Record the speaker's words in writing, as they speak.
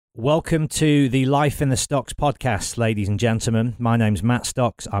Welcome to the Life in the Stocks podcast, ladies and gentlemen. My name's Matt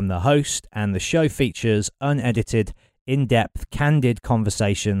Stocks. I'm the host, and the show features unedited, in-depth, candid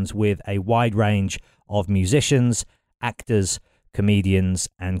conversations with a wide range of musicians, actors, comedians,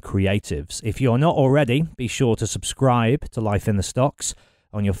 and creatives. If you're not already, be sure to subscribe to Life in the Stocks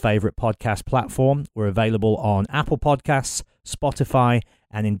on your favorite podcast platform. We're available on Apple Podcasts, Spotify,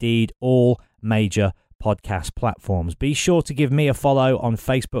 and indeed all major podcast platforms. Be sure to give me a follow on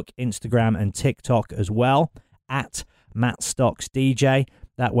Facebook, Instagram, and TikTok as well, at Matt Stocks DJ.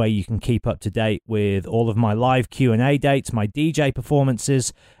 That way you can keep up to date with all of my live Q&A dates, my DJ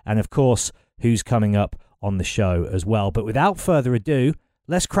performances, and of course, who's coming up on the show as well. But without further ado,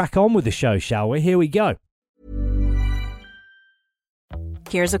 let's crack on with the show, shall we? Here we go.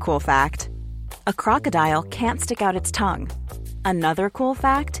 Here's a cool fact. A crocodile can't stick out its tongue. Another cool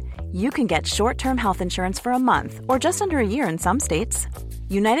fact, you can get short-term health insurance for a month or just under a year in some states.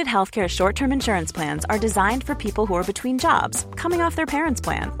 United Healthcare short-term insurance plans are designed for people who are between jobs, coming off their parents'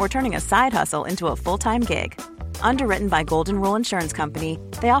 plan, or turning a side hustle into a full-time gig. Underwritten by Golden Rule Insurance Company,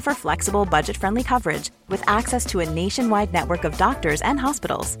 they offer flexible, budget-friendly coverage with access to a nationwide network of doctors and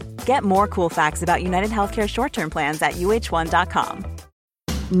hospitals. Get more cool facts about United Healthcare short-term plans at uh1.com.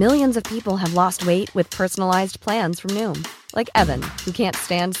 Millions of people have lost weight with personalized plans from Noom. Like Evan, who can't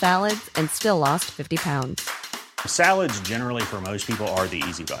stand salads and still lost 50 pounds. Salads generally for most people are the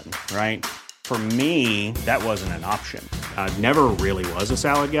easy button, right? For me, that wasn't an option. I never really was a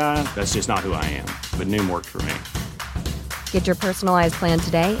salad guy. That's just not who I am. But Noom worked for me. Get your personalized plan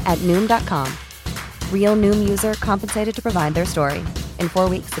today at Noom.com. Real Noom user compensated to provide their story. In 4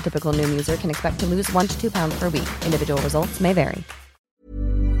 weeks, the typical Noom user can expect to lose 1 to 2 pounds per week. Individual results may vary.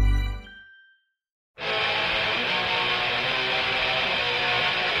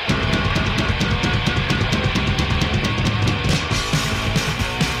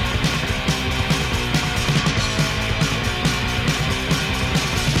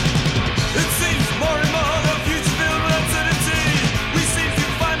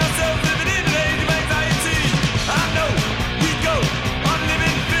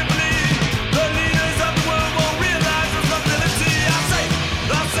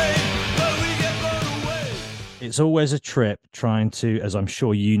 It's always a trip trying to, as I'm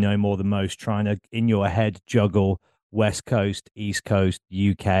sure you know more than most, trying to, in your head, juggle West Coast, East Coast,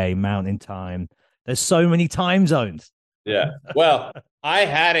 UK, Mountain Time. There's so many time zones. Yeah. Well, I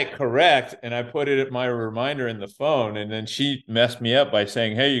had it correct, and I put it at my reminder in the phone, and then she messed me up by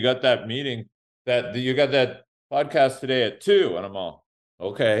saying, hey, you got that meeting, you got that podcast today at 2, and I'm all,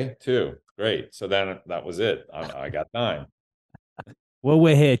 okay, 2. Great. So then that was it. I got time. Well,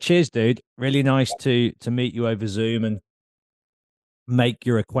 we're here. Cheers, dude. Really nice to meet you over Zoom and make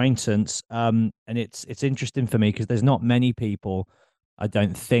your acquaintance. And it's interesting for me because there's not many people, I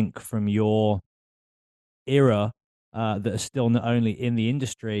don't think, from your era that are still not only in the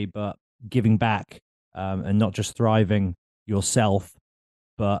industry but giving back and not just thriving yourself,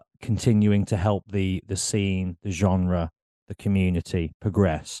 but continuing to help the scene, the genre, the community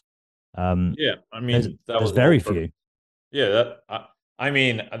progress. Yeah, I mean, there's very few. Yeah,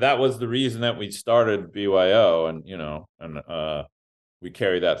 that was the reason that we started BYO, and we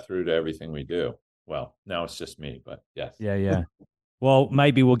carry that through to everything we do. Well, now it's just me, but yes. Yeah. Well,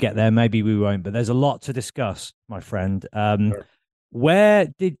 maybe we'll get there, maybe we won't, but there's a lot to discuss, my friend. Sure. Where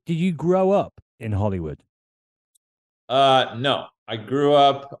did you grow up in Hollywood? No, I grew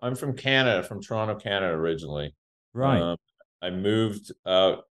up, I'm from Canada, from Toronto, Canada originally. Right. I moved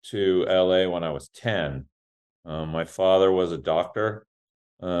out to LA when I was 10. My father was a doctor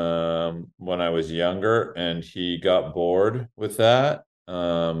when I was younger, and he got bored with that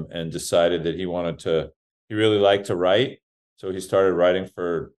and decided that he really liked to write. So he started writing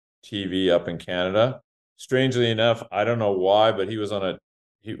for TV up in Canada. Strangely enough, I don't know why, but he was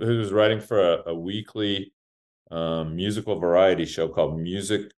writing for a weekly musical variety show called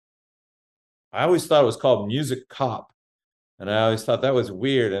Music. I always thought it was called Music Cop. And I always thought that was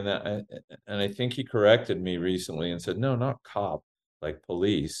weird. And I think he corrected me recently and said, no, not cop, like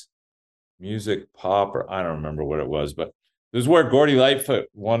police, music pop, or I don't remember what it was. But this is where Gordy Lightfoot,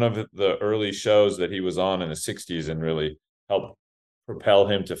 one of the early shows that he was on in the 60s and really helped propel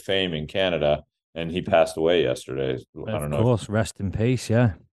him to fame in Canada. And he passed away yesterday. I don't know. Of course, rest in peace,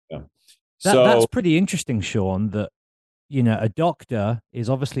 yeah. So that's pretty interesting, Shawn, that, a doctor is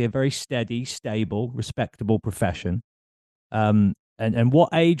obviously a very steady, stable, respectable profession. And what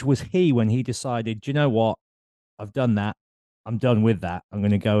age was he when he decided, you know what, I've done that, I'm done with that, I'm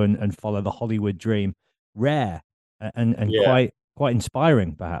going to go and follow the Hollywood dream? Rare and quite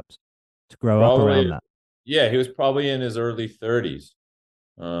inspiring, perhaps, to grow up around that. Yeah, he was probably in his early 30s.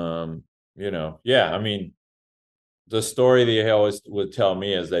 Yeah, I mean, the story that he always would tell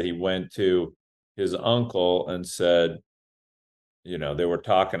me is that he went to his uncle and said, they were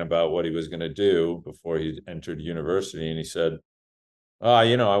talking about what he was going to do before he entered university. And he said,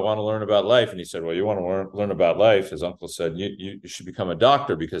 I want to learn about life. And he said, well, you want to learn about life? His uncle said, you should become a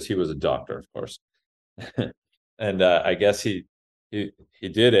doctor, because he was a doctor, of course. And I guess he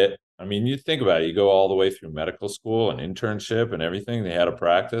did it. I mean, you think about it, you go all the way through medical school and internship and everything. They had a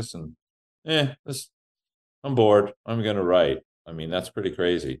practice, and this, I'm bored. I'm going to write. I mean, that's pretty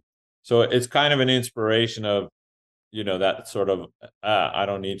crazy. So it's kind of an inspiration of, that sort of, I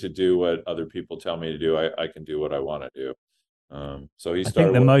don't need to do what other people tell me to do. I can do what I want to do. So he I think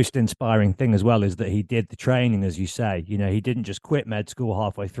started the most inspiring thing as well is that he did the training, as you say. He didn't just quit med school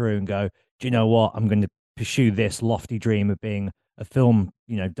halfway through and go, do you know what? I'm going to pursue this lofty dream of being a film,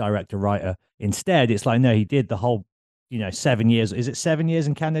 director, writer. Instead, it's like, no, he did the whole, 7 years. Is it 7 years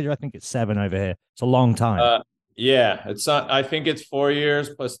in Canada? I think it's 7 over here. It's a long time. Yeah, it's not, I think it's 4 years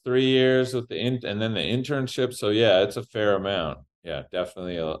plus 3 years with and then the internship. So yeah, it's a fair amount. Yeah,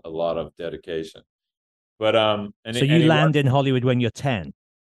 definitely a lot of dedication. But So you he land worked. in Hollywood when you're 10.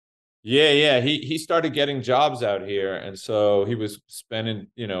 Yeah. He started getting jobs out here, and so he was spending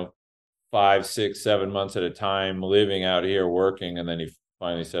 5, 6, 7 months at a time living out here working, and then he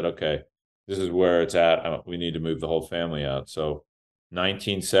finally said, "Okay, this is where it's at. We need to move the whole family out." So,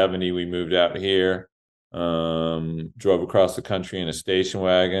 1970, we moved out here. Drove across the country in a station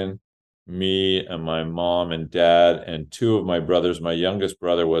wagon. Me and my mom and dad and two of my brothers. My youngest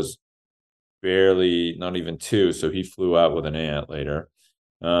brother was barely, not even two, so he flew out with an aunt later.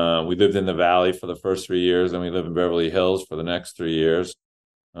 We lived in the Valley for the first 3 years, then we lived in Beverly Hills for the next 3 years,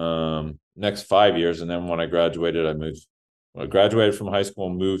 next 5 years, and then when I graduated, I graduated from high school,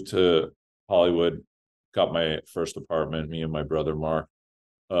 moved to Hollywood, got my first apartment, me and my brother Mark,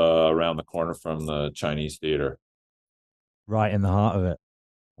 around the corner from the Chinese theater. Right in the heart of it.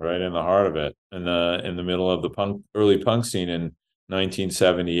 Right in the heart of it, in the middle of the early punk scene in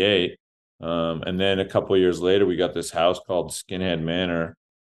 1978. And then a couple of years later, we got this house called Skinhead Manor.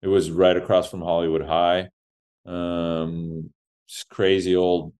 It was right across from Hollywood High. Just crazy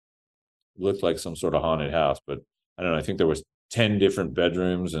old, looked like some sort of haunted house, but I don't know. I think there was 10 different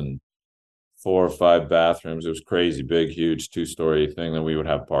bedrooms and 4 or 5 bathrooms. It was crazy, big, huge 2-story thing. Then we would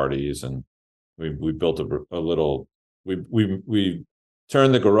have parties, and we built a little. We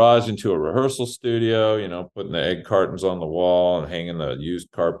turned the garage into a rehearsal studio. Putting the egg cartons on the wall and hanging the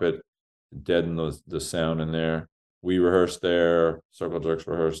used carpet, deaden the sound in there. We rehearsed there. Circle Jerks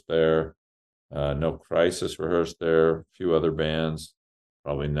rehearsed there. No Crisis rehearsed there. A few other bands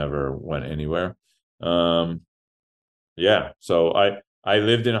probably never went anywhere. Yeah, so I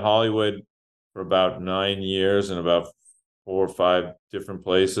lived in Hollywood for about 9 years in about 4 or 5 different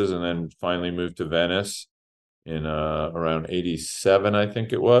places, and then finally moved to Venice in around 87, I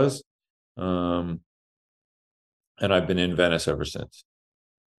think it was. And I've been in Venice ever since.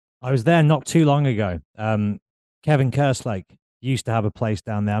 I was there not too long ago. Kevin Kerslake used to have a place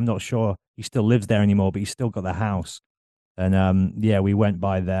down there. I'm not sure he still lives there anymore, but he's still got the house. And yeah, we went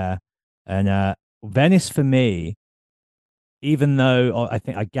by there. And Venice for me, even though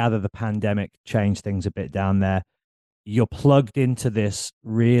I gather the pandemic changed things a bit down there, you're plugged into this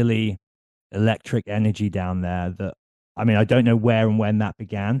really electric energy down there that, I mean, I don't know where and when that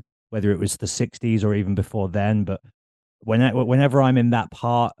began, whether it was the 60s or even before then, but whenever I'm in that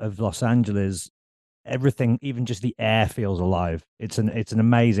part of Los Angeles, everything, even just the air, feels alive. It's an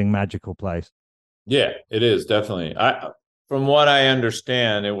amazing, magical place. Yeah, it is definitely. From what I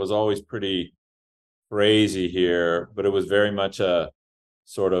understand, it was always pretty crazy here, but it was very much a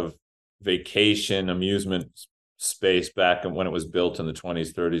sort of vacation amusement space back when it was built in the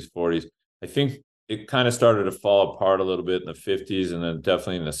 20s, 30s, 40s. I think it kind of started to fall apart a little bit in the 50s, and then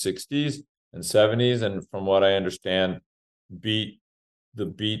definitely in the 60s and 70s. And from what I understand, the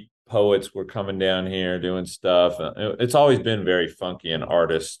beat poets were coming down here doing stuff. It's always been very funky and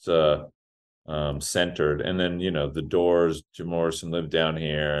artist centered. And then, the Doors, Jim Morrison lived down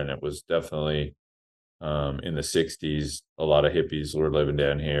here, and it was definitely in the 60s, a lot of hippies were living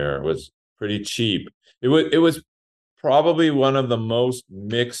down here. It was pretty cheap. It was probably one of the most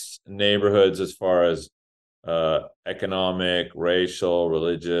mixed neighborhoods as far as economic, racial,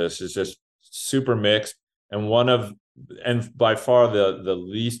 religious. It's just super mixed, and by far the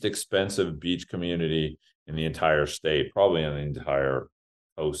least expensive beach community in the entire state, probably on the entire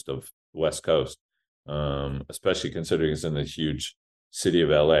coast of West Coast, especially considering it's in the huge city of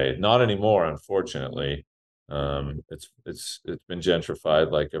LA. Not anymore, unfortunately. It's been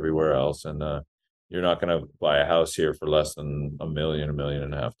gentrified like everywhere else, and you're not going to buy a house here for less than $1.5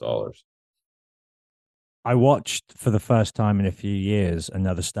 million. I watched for the first time in a few years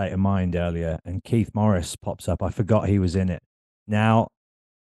Another State of Mind earlier, and Keith Morris pops up. I forgot he was in it. Now,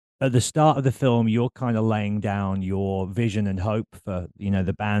 at the start of the film, you're kind of laying down your vision and hope for,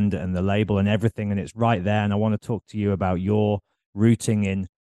 the band and the label and everything, and it's right there. And I want to talk to you about your rooting in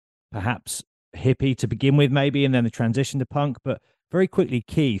perhaps hippie to begin with, maybe, and then the transition to punk. But very quickly,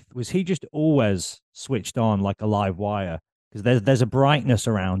 Keith, was he just always switched on like a live wire? Because there's a brightness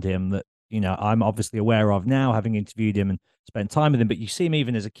around him that, I'm obviously aware of now, having interviewed him and spent time with him. But you see him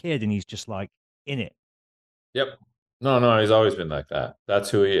even as a kid, and he's just like in it. Yep. No, he's always been like that. That's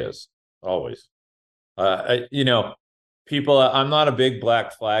who he is. Always. People, I'm not a big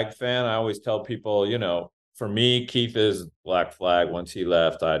Black Flag fan. I always tell people, for me, Keith is Black Flag. Once he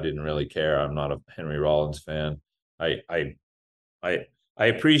left, I didn't really care. I'm not a Henry Rollins fan. I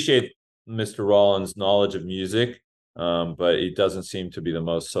appreciate Mr. Rollins' knowledge of music, but he doesn't seem to be the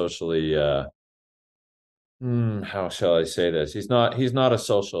most socially how shall I say this? He's not a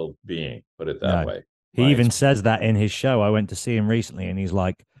social being, put it that No. way. He even says that in his show. I went to see him recently, and he's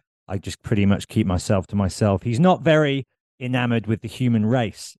like, I just pretty much keep myself to myself. He's not very enamored with the human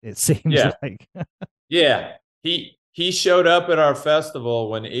race, it seems like. Yeah. He showed up at our festival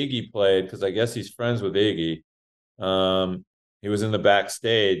when Iggy played, because I guess he's friends with Iggy. He was in the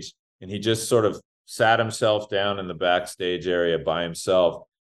backstage, and he just sort of sat himself down in the backstage area by himself,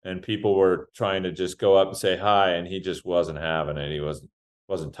 and people were trying to just go up and say hi, and he just wasn't having it. He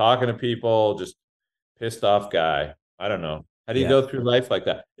wasn't talking to people, just pissed off guy. I don't know. How do you go through life like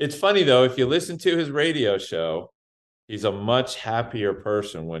that? It's funny though, if you listen to his radio show, he's a much happier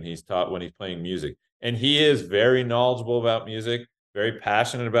person when he's playing music. And he is very knowledgeable about music, very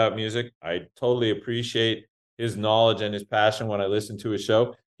passionate about music. I totally appreciate his knowledge and his passion when I listen to his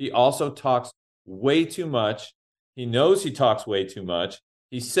show. He also talks way too much. He knows he talks way too much.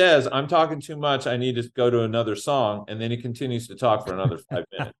 He says, I'm talking too much. I need to go to another song. And then he continues to talk for another 5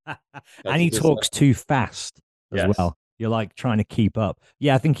 minutes. And he talks too fast as well. You're like trying to keep up.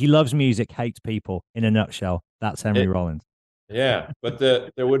 Yeah, I think he loves music, hates people in a nutshell. That's Henry Rollins. Yeah, but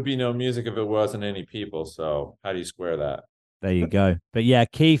there would be no music if it wasn't any people. So how do you square that? There you go. But yeah,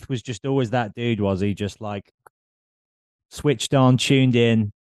 Keith was just always that dude, was he? Just like switched on, tuned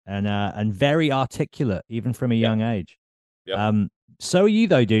in, and very articulate, even from a young age. Yep. So are you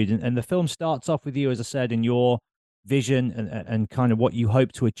though, dude. And the film starts off with you, as I said, in your vision and kind of what you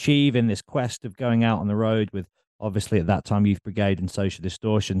hope to achieve in this quest of going out on the road with, obviously at that time, Youth Brigade and Social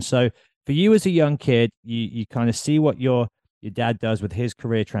Distortion. So for you as a young kid, you kind of see what your dad does with his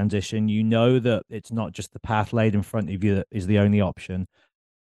career transition. You know that it's not just the path laid in front of you that is the only option.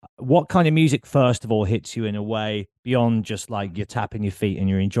 What kind of music, first of all, hits you in a way beyond just like you're tapping your feet and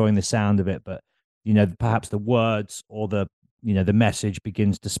you're enjoying the sound of it, but perhaps the words or the message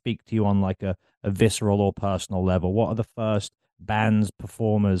begins to speak to you on like a visceral or personal level? What are the first bands,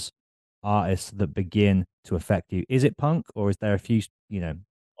 performers, artists that begin to affect you? Is it punk, or is there a few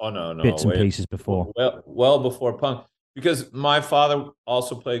Oh no, bits and pieces before? Well before punk, because my father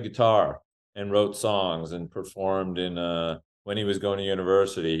also played guitar and wrote songs and performed in when he was going to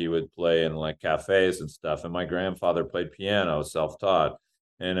university, he would play in like cafes and stuff. And my grandfather played piano, self-taught.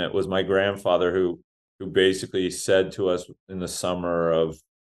 And it was my grandfather who basically said to us in the summer of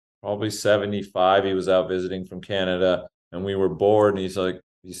probably 75, he was out visiting from Canada, and we were bored, and he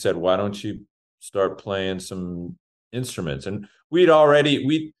said, why don't you start playing some instruments? And we'd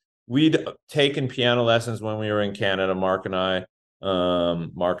taken piano lessons when we were in Canada, Mark and I.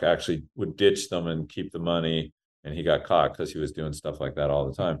 Mark actually would ditch them and keep the money, and he got caught because he was doing stuff like that all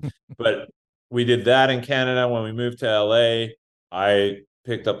the time. But we did that in Canada. When we moved to LA, I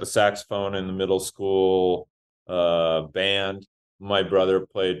picked up the saxophone in the middle school band. Mark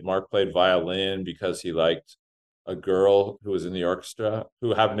played violin because he liked a girl who was in the orchestra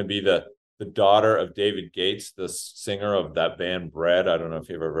who happened to be the daughter of David Gates, the singer of that band Bread. I don't know if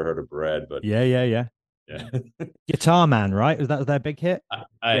you've ever heard of Bread, but yeah. Guitar Man, right? Was that their big hit?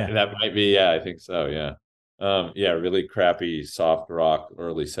 That might be, I think so, yeah. Really crappy soft rock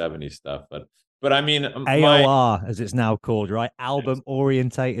early 70s stuff, but I mean, AOR, as it's now called, right? Album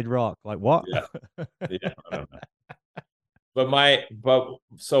orientated rock. Like what? Yeah, I don't know. But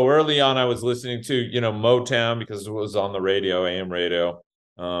so early on, I was listening to Motown because it was on the radio, AM radio,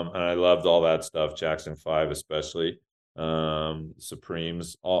 and I loved all that stuff. Jackson 5 especially,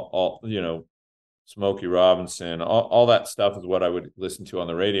 Supremes, all Smokey Robinson, all that stuff is what I would listen to on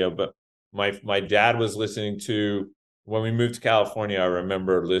the radio. But my dad was listening to, when we moved to California, I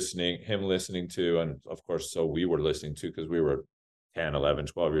remember him listening to, and of course, so we were listening to, because we were 10, 11,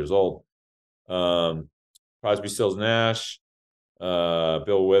 12 years old, Crosby, Stills, Nash,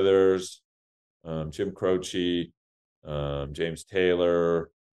 Bill Withers, Jim Croce, James Taylor,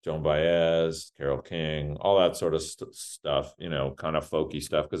 Joan Baez, Carole King, all that sort of stuff, kind of folky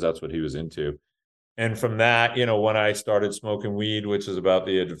stuff, because that's what he was into. And from that, when I started smoking weed, which is about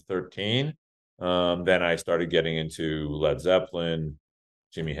the age of 13, then I started getting into Led Zeppelin,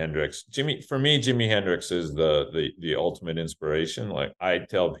 Jimi Hendrix. For me, Jimi Hendrix is the ultimate inspiration. Like, I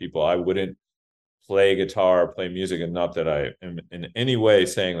tell people I wouldn't play guitar, play music, and not that I am in any way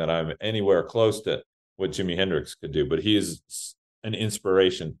saying that I'm anywhere close to what Jimi Hendrix could do, but he is an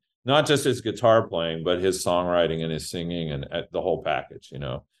inspiration, not just his guitar playing, but his songwriting and his singing and the whole package.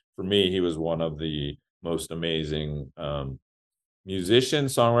 For me, he was one of the most amazing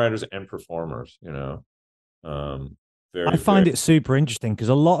musicians, songwriters, and performers. I find it super interesting because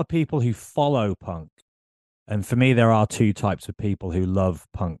a lot of people who follow punk, and for me, there are two types of people who love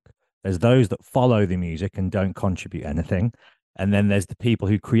punk. There's those that follow the music and don't contribute anything. And then there's the people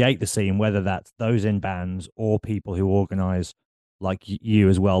who create the scene, whether that's those in bands or people who organize, like you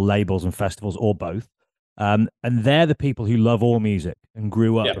as well, labels and festivals, or both. And they're the people who love all music and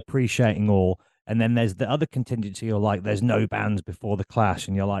grew up appreciating all. And then there's the other contingency, you're like, there's no bands before the Clash.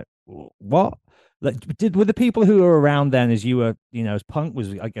 And you're like, what? Like, were the people who were around then as you were, as punk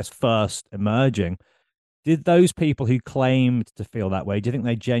was, I guess, first emerging, did those people who claimed to feel that way, do you think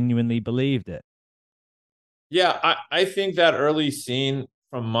they genuinely believed it? Yeah, I think that early scene,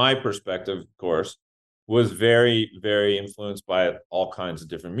 from my perspective, of course, was very, very influenced by all kinds of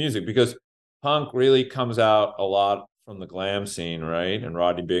different music, because punk really comes out a lot from the glam scene, right? And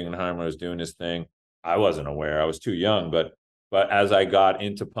Rodney Bingenheimer was doing his thing. I wasn't aware. I was too young, but as I got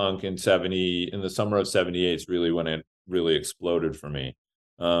into punk in the summer of 78 is really when it really exploded for me.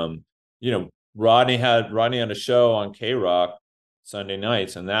 Rodney had a show on K-Rock Sunday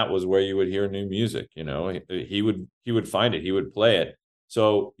nights, and that was where you would hear new music. He would find it, he would play it.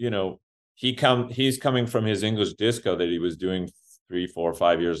 So, he's coming from his English disco that he was doing 3, 4,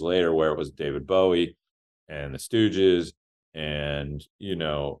 5 years later, where it was David Bowie and the Stooges and,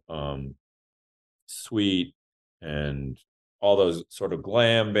 Sweet and all those sort of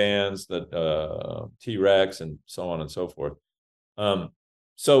glam bands that T-Rex and so on and so forth.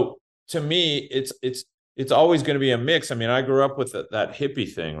 So to me, it's always going to be a mix. I mean, I grew up with that hippie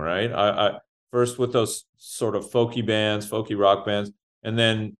thing, right? I first with those sort of folky bands, folky rock bands. And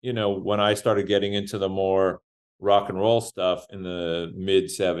then, when I started getting into the more rock and roll stuff in the mid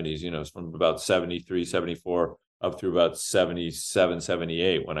 70s, from about 73, 74 up through about 77,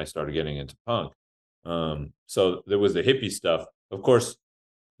 78, when I started getting into punk. So there was the hippie stuff. Of course,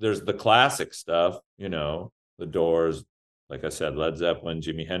 there's the classic stuff, the Doors, like I said, Led Zeppelin,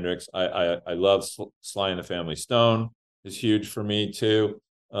 Jimi Hendrix. I love Sly and the Family Stone is huge for me too.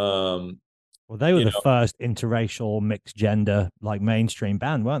 Well, they were the first interracial, mixed gender, like mainstream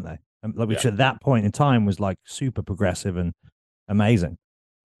band, weren't they? Which at that point in time was like super progressive and amazing.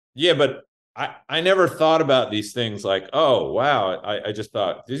 Yeah, but I never thought about these things like, oh wow, I just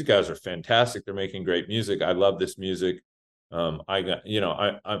thought these guys are fantastic. They're making great music. I love this music. I'm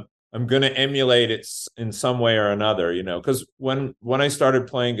going to emulate it in some way or another, because when I started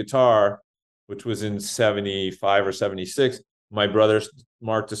playing guitar, which was in 75 or 76, my brother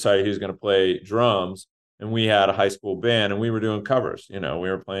Mark decided he was going to play drums, and we had a high school band, and we were doing covers. We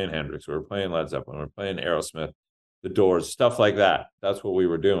were playing Hendrix, we were playing Led Zeppelin, we were playing Aerosmith, the Doors, stuff like that. That's what we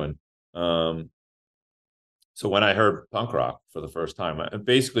were doing. So when I heard punk rock for the first time,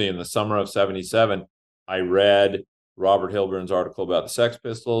 basically in the summer of 77, I read Robert Hilburn's article about the Sex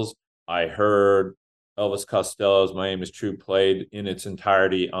Pistols. I heard Elvis Costello's My Aim Is True played in its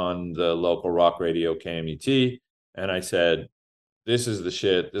entirety on the local rock radio KMET. And I said, this is the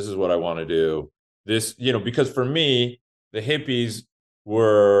shit. This is what I want to do. This, because for me, the hippies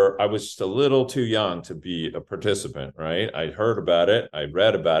I was just a little too young to be a participant, right? I'd heard about it. I'd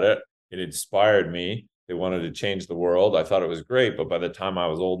read about it. It inspired me. They wanted to change the world. I thought it was great. But by the time I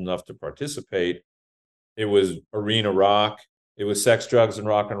was old enough to participate, it was arena rock. It was sex, drugs, and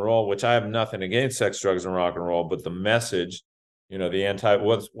rock and roll, which I have nothing against sex, drugs, and rock and roll. But the message,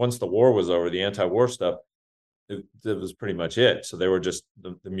 once the war was over, the anti-war stuff, it was pretty much it. So they were just,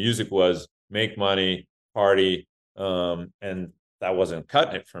 the music was make money, party, and that wasn't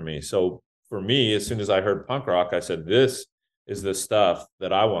cutting it for me. So for me, as soon as I heard punk rock, I said, this is the stuff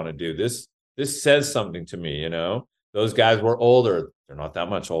that I want to do. This says something to me, Those guys were older. They're not that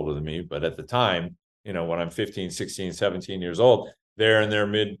much older than me, but at the time, when I'm 15, 16, 17 years old, they're in their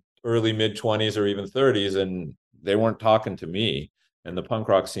early mid 20s or even 30s, and they weren't talking to me. And the punk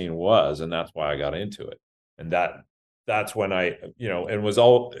rock scene was, and that's why I got into it. And that that's when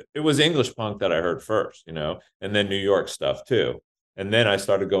it was English punk that I heard first, and then New York stuff too. And then I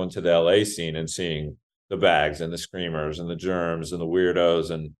started going to the LA scene and seeing the Bags and the Screamers and the Germs and the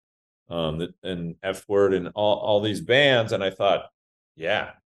Weirdos and F Word and all these bands. And I thought,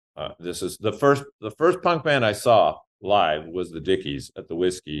 yeah, this is the first punk band I saw live was the Dickies at the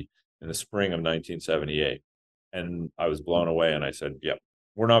Whiskey in the spring of 1978. And I was blown away. And I said, yep,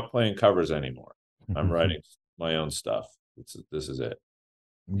 we're not playing covers anymore. I'm writing my own stuff. This is it.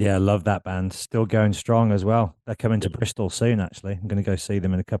 Yeah, love that band. Still going strong as well. They're coming to Bristol soon, actually. I'm going to go see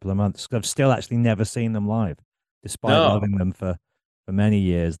them in a couple of months. I've still actually never seen them live, despite No. loving them for many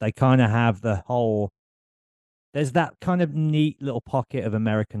years. They kind of have the whole, there's that kind of neat little pocket of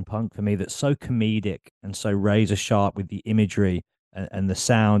American punk for me that's so comedic and so razor sharp with the imagery and the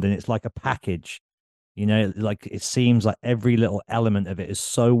sound. And it's like a package, like it seems like every little element of it is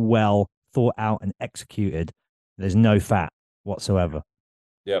so well thought out and executed. There's no fat whatsoever.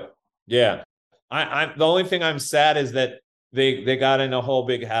 Yep. Yeah. I the only thing I'm sad is that they got in a whole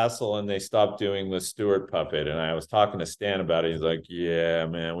big hassle and they stopped doing the Stewart puppet. And I was talking to Stan about it. He's like, yeah,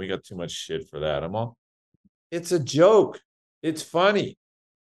 man, we got too much shit for that. I'm all, it's a joke. It's funny.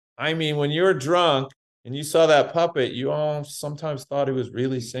 I mean, when you're drunk and you saw that puppet, you all sometimes thought he was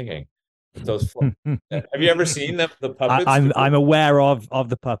really singing. With those have you ever seen the puppets? I'm aware of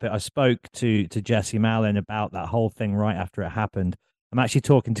the puppet. I spoke to Jesse Malin about that whole thing right after it happened. I'm actually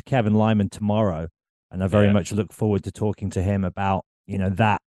talking to Kevin Lyman tomorrow, and I very much look forward to talking to him about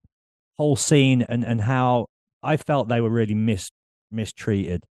that whole scene and how I felt they were really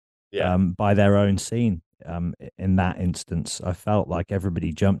mistreated by their own scene. In that instance, I felt like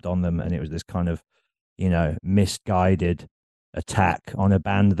everybody jumped on them, and it was this kind of misguided attack on a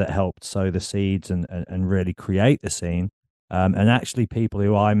band that helped sow the seeds and really create the scene. And actually, people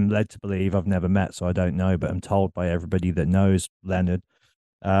who I'm led to believe, I've never met, so I don't know, but I'm told by everybody that knows Leonard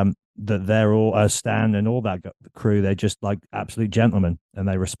that they're all Stan and all that crew. They're just like absolute gentlemen, and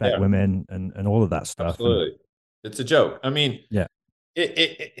they respect women and all of that stuff. Absolutely, it's a joke. I mean,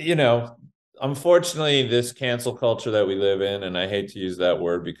 unfortunately, this cancel culture that we live in, and I hate to use that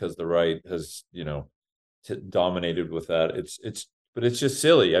word because the right has dominated with that. But it's just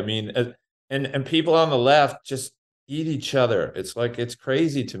silly. I mean, and people on the left just eat each other. It's like, it's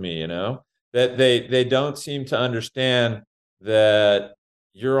crazy to me, that they don't seem to understand that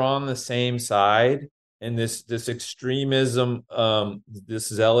you're on the same side, and this extremism, this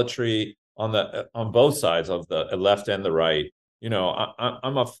zealotry on both sides of the left and the right.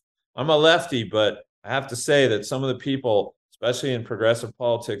 I'm a lefty, but I have to say that some of the people, especially in progressive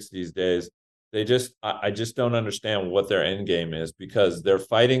politics these days, I just don't understand what their end game is, because they're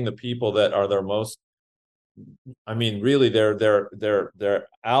fighting the people that are their most. I mean, really, they're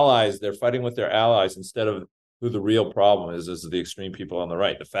allies. They're fighting with their allies instead of who the real problem is the extreme people on the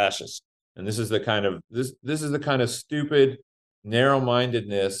right, the fascists. And this is the kind of stupid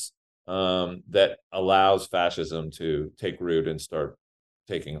narrow-mindedness that allows fascism to take root and start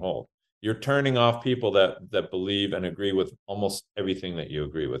taking hold. You're turning off people that believe and agree with almost everything that you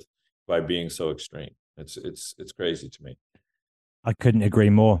agree with by being so extreme. It's crazy to me. I couldn't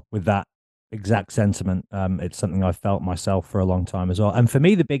agree more with that exact sentiment. It's something I've felt myself for a long time as well. And for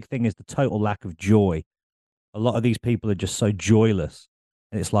me, the big thing is the total lack of joy. A lot of these people are just so joyless.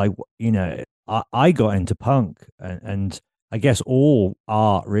 And it's like, I got into punk, and I guess all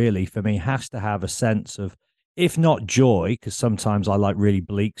art really for me has to have a sense of, if not joy, because sometimes I like really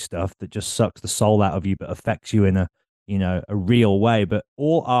bleak stuff that just sucks the soul out of you but affects you in a real way. But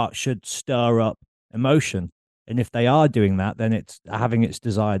all art should stir up emotion. And if they are doing that, then it's having its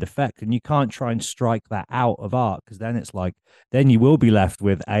desired effect. And you can't try and strike that out of art, because then it's like, then you will be left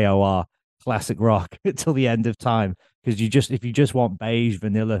with AOR classic rock till the end of time. Because if you just want beige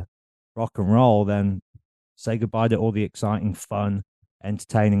vanilla rock and roll, then say goodbye to all the exciting, fun,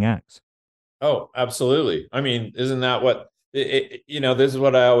 entertaining acts. Oh, absolutely. I mean, isn't that what this is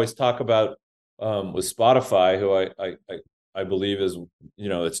what I always talk about with Spotify, who I believe is,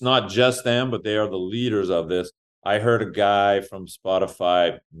 it's not just them, but they are the leaders of this. I heard a guy from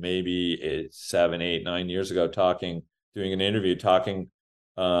Spotify maybe 7, 8, 9 years ago doing an interview talking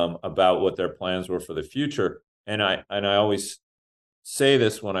about what their plans were for the future. And I always say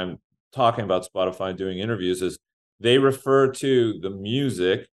this when I'm talking about Spotify doing interviews, is they refer to the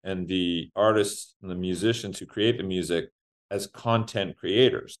music and the artists and the musicians who create the music as content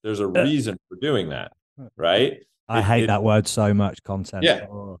creators. There's a reason for doing that, right? I hate that word so much, content. Yeah.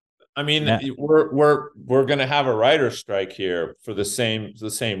 Oh. I mean, we're going to have a writer's strike here for the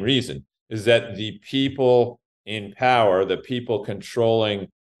same reason, is that the people in power, the people controlling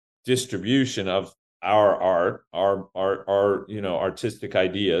distribution of our art, our artistic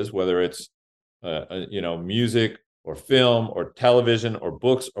ideas, whether it's music or film or television or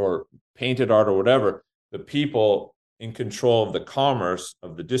books or painted art or whatever, the people in control of the commerce,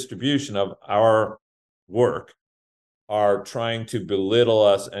 of the distribution of our work, are trying to belittle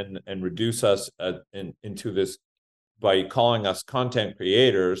us and reduce us into this by calling us content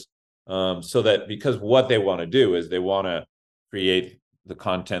creators, so that, because what they want to do is they want to create the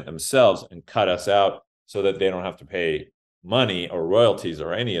content themselves and cut us out so that they don't have to pay money or royalties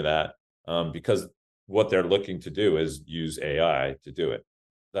or any of that, because what they're looking to do is use AI to do it.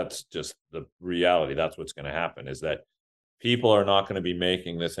 That's just the reality. That's what's going to happen, is that people are not going to be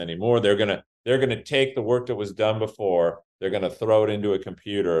making this anymore. They're going to take the work that was done before, they're going to throw it into a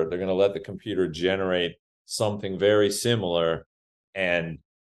computer, they're going to let the computer generate something very similar, and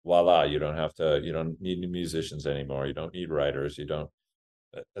voila, you don't need musicians anymore, you don't need writers, you don't,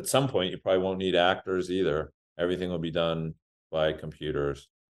 at some point you probably won't need actors either. Everything will be done by computers.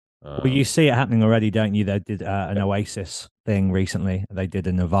 Well, you see it happening already, don't you? They did an Oasis thing recently. They did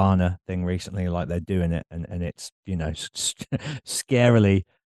a Nirvana thing recently, like they're doing it, and it's scarily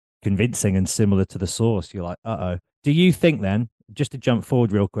convincing and similar to the source. You're like, uh oh. Do you think then, just to jump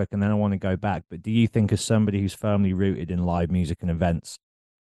forward real quick, and then I want to go back, but do you think, as somebody who's firmly rooted in live music and events,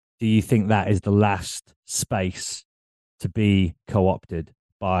 do you think that is the last space to be co-opted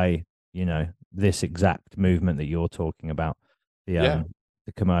by, this exact movement that you're talking about? The Yeah.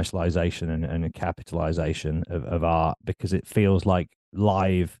 the commercialization and the capitalization of art, because it feels like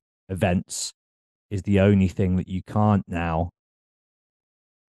live events is the only thing that you can't now,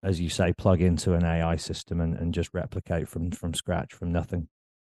 as you say, plug into an AI system and just replicate from scratch, from nothing.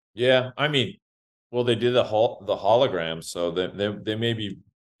 Yeah, I mean, well, they did the hologram, so they may be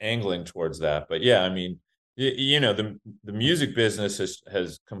angling towards that. But yeah, I mean, the music business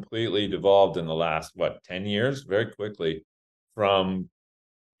has completely devolved in the last, what, 10 years, very quickly, from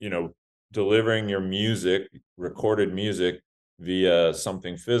you know, delivering your music, recorded music, via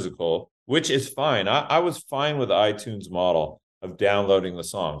something physical, which is fine. I was fine with iTunes model of downloading the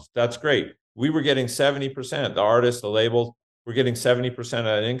songs. That's great. We were getting 70%. The artists, the labels, were getting 70% of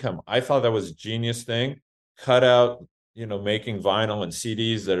that income. I thought that was a genius thing. Cut out, making vinyl and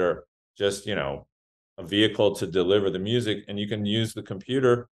CDs that are just, a vehicle to deliver the music, and you can use the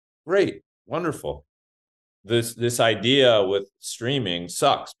computer. Great, wonderful. This idea with streaming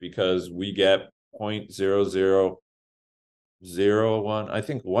sucks, because we get 0.0001, I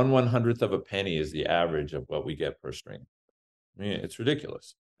think 1/100th of a penny is the average of what we get per stream. I mean, it's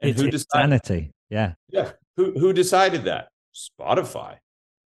ridiculous. And It's who decided? insanity. Yeah. Yeah, who decided that? Spotify.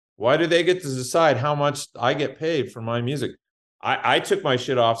 Why do they get to decide how much I get paid for my music? I took my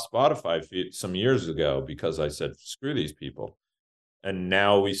shit off Spotify some years ago because I said, screw these people. And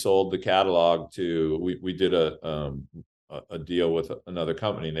now we sold the catalog to, we did a deal with another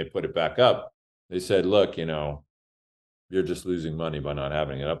company, and they put it back up. They said, look, you're just losing money by not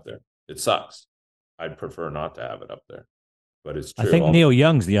having it up there. It sucks. I'd prefer not to have it up there, but it's I true. think Neil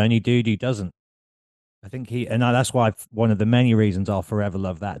Young's the only dude who doesn't. I think and that's why one of the many reasons I'll forever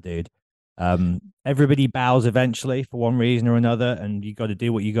love that dude. Everybody bows eventually for one reason or another, and you got to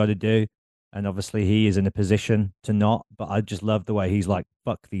do what you got to do. And obviously, he is in a position to not. But I just love the way he's like,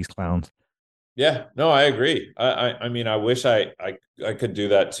 "Fuck these clowns." Yeah, no, I agree. I mean, I wish I could do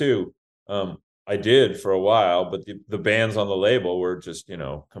that too. I did for a while, but the bands on the label were just,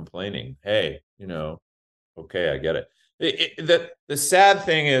 complaining. Hey, okay, I get it. The sad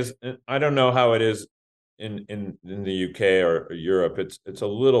thing is, I don't know how it is in the UK or Europe. It's a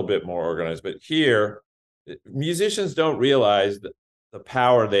little bit more organized, but here, musicians don't realize the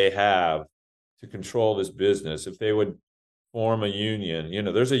power they have to control this business. If they would form a union,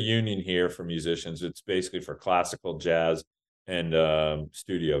 there's a union here for musicians. It's basically for classical, jazz, and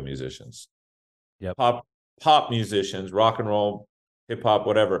studio musicians. Yep. Pop musicians, rock and roll, hip hop,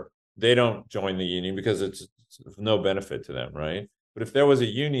 whatever, they don't join the union because it's of no benefit to them, right? But if there was a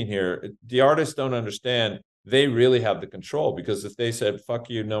union here, the artists don't understand. They really have the control, because if they said, "Fuck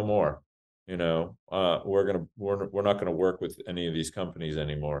you, no more," we're not gonna work with any of these companies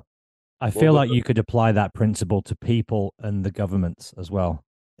anymore. I We'll feel go. like you could apply that principle to people and the governments as well.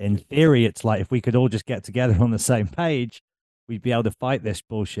 In theory, it's like if we could all just get together on the same page, we'd be able to fight this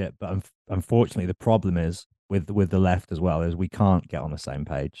bullshit. But unfortunately, the problem is with the left as well, is we can't get on the same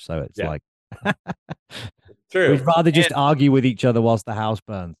page. So it's like we'd True. rather just And argue with each other whilst the house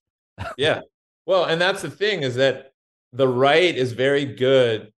burns. yeah. Well, and that's the thing, is that the right is very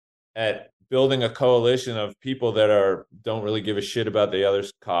good at building a coalition of people that don't really give a shit about the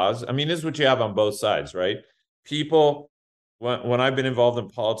other's cause. I mean, this is what you have on both sides, right? People when I've been involved in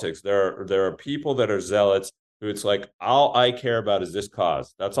politics, there are people that are zealots who it's like, all I care about is this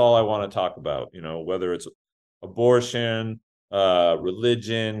cause. That's all I want to talk about. Whether it's abortion,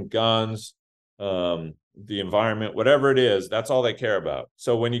 religion, guns, the environment, whatever it is, that's all they care about.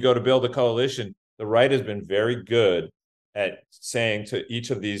 So when you go to build a coalition, the right has been very good at saying to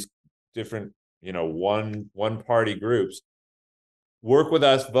each of these different, one party groups, work with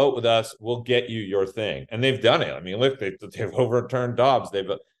us, vote with us, we'll get you your thing. And they've done it. I mean, look, they've overturned Dobbs.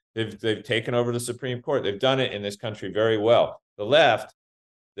 They've taken over the Supreme Court. They've done it in this country very well. The left,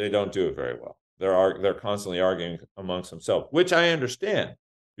 they don't do it very well. They're constantly arguing amongst themselves, which I understand,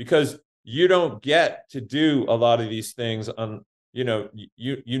 because you don't get to do a lot of these things on, you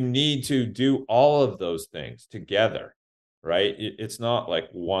need to do all of those things together, right? It's not like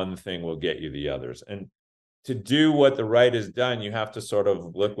one thing will get you the others. And to do what the right has done, you have to sort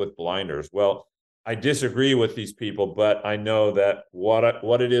of look with blinders. Well, I disagree with these people, but I know that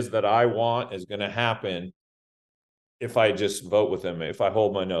what it is that I want is going to happen if I just vote with him, if I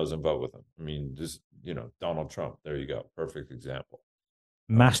hold my nose and vote with him. I mean, just, Donald Trump, there you go. Perfect example.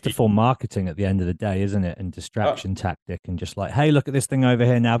 Masterful marketing at the end of the day, isn't it? And distraction tactic, and just like, hey, look at this thing over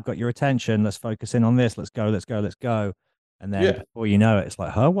here. Now I've got your attention. Let's focus in on this. Let's go, let's go, let's go. And then before you know it, it's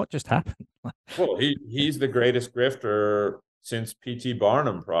like, what just happened? Well, he's the greatest grifter since P.T.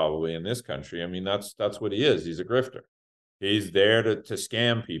 Barnum, probably, in this country. I mean, that's what he is. He's a grifter. He's there to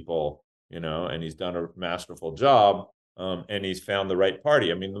scam people, and he's done a masterful job. And he's found the right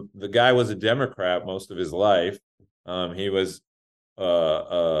party. I mean, the guy was a Democrat most of his life. He was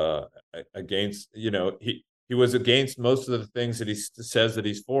against, he was against most of the things that he says that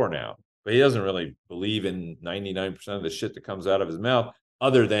he's for now. But he doesn't really believe in 99% of the shit that comes out of his mouth,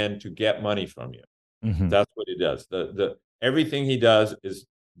 other than to get money from you. Mm-hmm. That's what he does. The everything he does is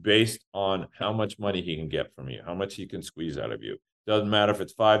based on how much money he can get from you, how much he can squeeze out of you. Doesn't matter if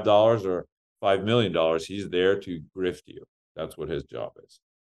it's $5 or $5 million. He's there to grift you. That's what his job is.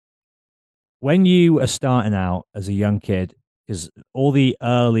 When you are starting out as a young kid, because all the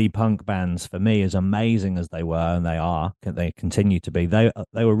early punk bands, for me, as amazing as they were, and they continue to be, they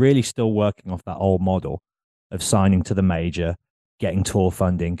were really still working off that old model of signing to the major, getting tour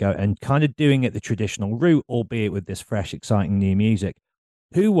funding, and kind of doing it the traditional route, albeit with this fresh, exciting new music.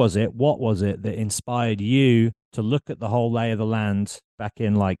 Who was it? What was it that inspired you to look at the whole lay of the land back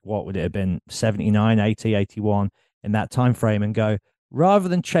in, like, what would it have been, 79, 80, 81, in that time frame, and go, rather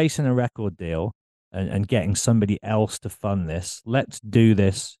than chasing a record deal and getting somebody else to fund this, let's do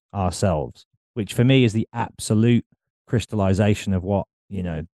this ourselves, which for me is the absolute crystallization of what,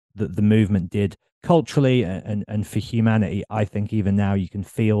 the movement did culturally and for humanity. I think even now you can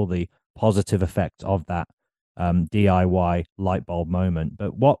feel the positive effect of that DIY light bulb moment.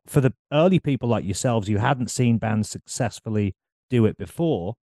 But what, for the early people like yourselves who hadn't seen bands successfully do it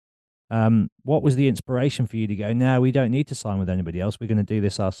before, what was the inspiration for you to go, no, we don't need to sign with anybody else, we're going to do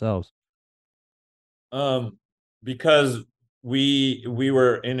this ourselves? Because we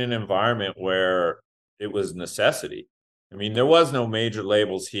were in an environment where it was necessity. I mean, there was no major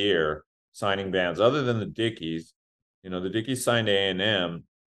labels here signing bands other than the Dickies. The Dickies signed A&M,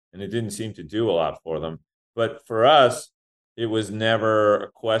 and it didn't seem to do a lot for them. But for us, it was never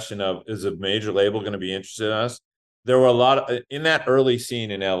a question of, is a major label going to be interested in us? There were a lot of, in that early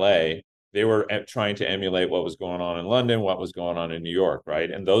scene in LA, they were trying to emulate what was going on in London, what was going on in New York, right?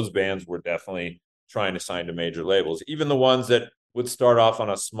 And those bands were definitely trying to sign to major labels, even the ones that would start off on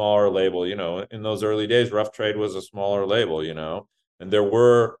a smaller label. In those early days, Rough Trade was a smaller label, and there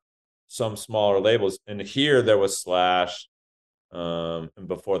were some smaller labels. And here there was Slash, and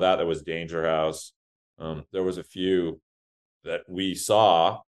before that there was Danger House. There was a few that we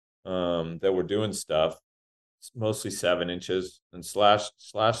saw that were doing stuff, mostly 7 inches, and Slash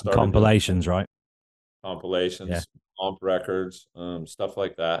started Compilations, right? Compilations, yeah. Comp records, stuff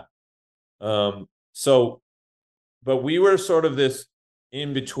like that. But we were sort of this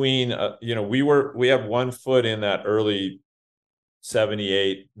in between, we have one foot in that early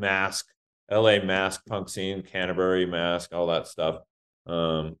 78 Mask, LA Mask punk scene, Canterbury Mask, all that stuff,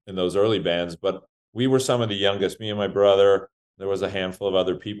 in those early bands. But we were some of the youngest, me and my brother. There was a handful of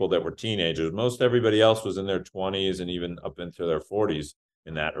other people that were teenagers. Most everybody else was in their 20s and even up into their 40s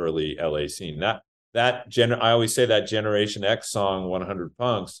in that early LA scene. I always say that Generation X song, 100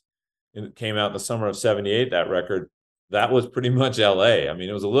 Punks, it came out in the summer of 78, that record. That was pretty much LA. I mean,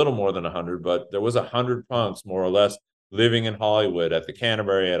 it was a little more than 100, but there was 100 punks, more or less, living in Hollywood, at the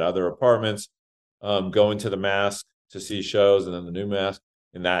Canterbury, at other apartments, going to the Mask to see shows, and then the New Mask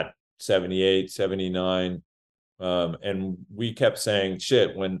in that 78, 79. And we kept saying,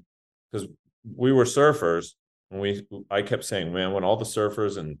 shit, because we were surfers, I kept saying, man, when all the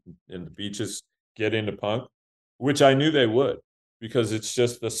surfers and the beaches get into punk, which I knew they would, because it's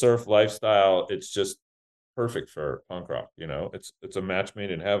just the surf lifestyle. It's just perfect for punk rock. It's a match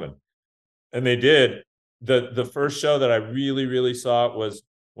made in heaven. And they did. The first show that I really, really saw was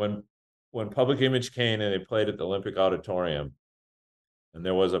when Public Image came and they played at the Olympic Auditorium. And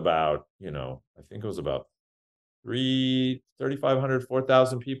there was about, I think it was about 3,500,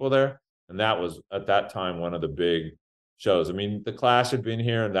 4,000 people there. And that was at that time one of the big shows. I mean, the Clash had been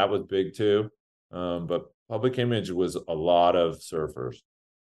here and that was big too. But Public Image was a lot of surfers.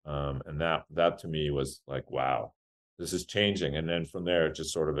 And that to me was like, wow, this is changing. And then from there, it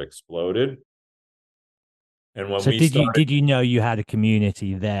just sort of exploded. And when So we did you started, did you know you had a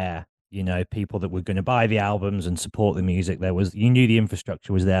community there? People that were going to buy the albums and support the music. You knew the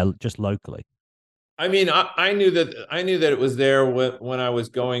infrastructure was there just locally. I mean, I knew that it was there when I was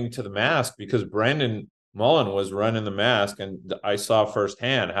going to the Mask, because Brendan Mullen was running the Mask, and I saw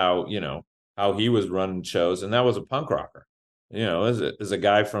firsthand how he was running shows, and that was a punk rocker, as a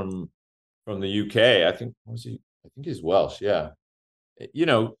guy from the UK. I think he's Welsh, yeah.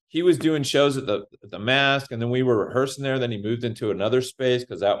 He was doing shows at the Mask, and then we were rehearsing there. Then he moved into another space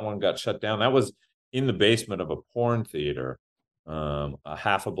because that one got shut down. That was in the basement of a porn theater, a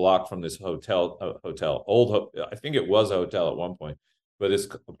half a block from this hotel. I think it was a hotel at one point, but this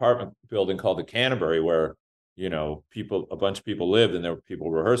apartment building called the Canterbury, where a bunch of people lived, and there were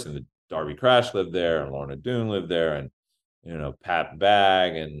people rehearsing. The Darby Crash lived there, and Lorna Doone lived there, and Pat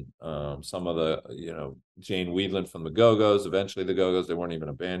Bagg, and some of the, Jane Weedland from the Go-Go's. Eventually the Go-Go's, they weren't even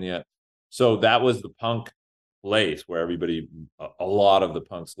a band yet. So that was the punk place where a lot of the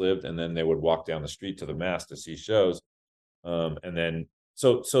punks lived, and then they would walk down the street to the Mask to see shows. And then,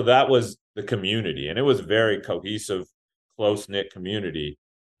 so that was the community, and it was very cohesive, close-knit community,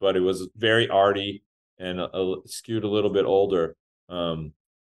 but it was very arty and skewed a little bit older.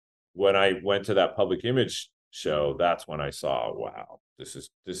 When I went to that Public Image show, that's when I saw, wow, this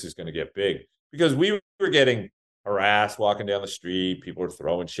is going to get big, because we were getting harassed walking down the street. People were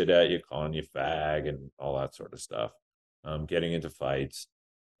throwing shit at you, calling you fag and all that sort of stuff, getting into fights.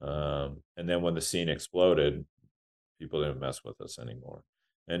 And then when the scene exploded, people didn't mess with us anymore.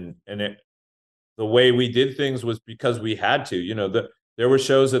 And the way we did things was because we had to. There were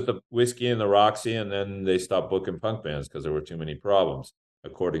shows at the Whiskey and the Roxy, and then they stopped booking punk bands because there were too many problems,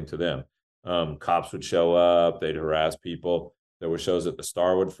 according to them. Cops would show up, they'd harass people. There were shows at the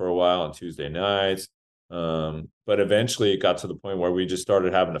Starwood for a while on Tuesday nights. But eventually it got to the point where we just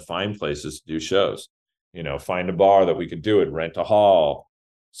started having to find places to do shows, find a bar that we could do it, rent a hall.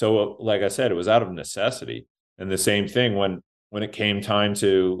 So like I said, it was out of necessity. And the same thing when it came time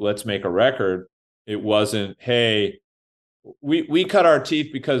to, let's make a record, it wasn't, hey, we cut our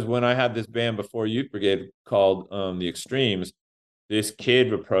teeth, because when I had this band before Youth Brigade called The Extremes, this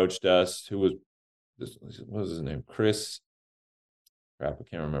kid approached us who was, what was his name? Chris. Crap, I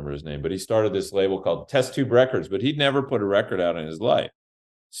can't remember his name, but he started this label called Test Tube Records, but he'd never put a record out in his life.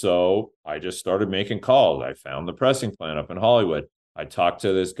 So I just started making calls. I found the pressing plant up in Hollywood. I talked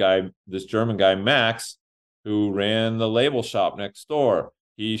to this German guy, Max, who ran the label shop next door.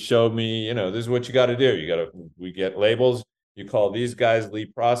 He showed me, this is what you got to do. We get labels. You call these guys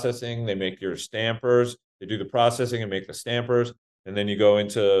lead processing. They make your stampers. They do the processing and make the stampers. And then you go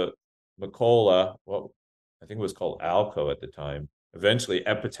into Macola, I think it was called Alco at the time. Eventually,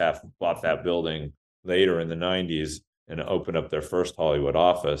 Epitaph bought that building later in the 90s and opened up their first Hollywood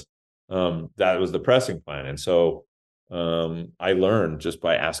office. That was the pressing plant. And so I learned just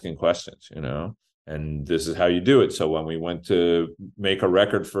by asking questions, and this is how you do it. So when we went to make a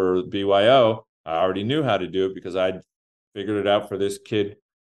record for BYO, I already knew how to do it because I'd figured it out for this kid,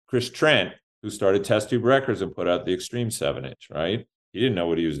 Chris Trent, who started Test Tube Records and put out the Extreme 7-inch, right? He didn't know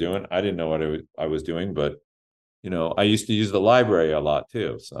what he was doing. I didn't know what I was doing, but, I used to use the library a lot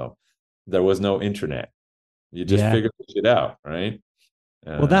too. So there was no internet. You just figured it out, right?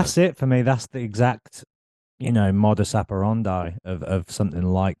 Well, that's it for me. That's the exact, modus operandi of something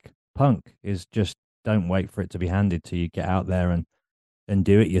like punk, is just don't wait for it to be handed to you. Get out there and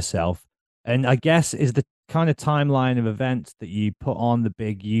do it yourself. And I guess is the kind of timeline of events that you put on the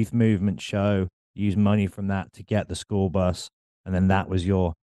big youth movement show, use money from that to get the school bus, and then that was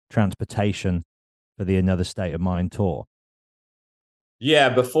your transportation for the Another State of Mind tour. Yeah,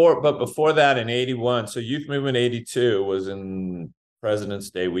 before that in 81, so Youth Movement 82 was in President's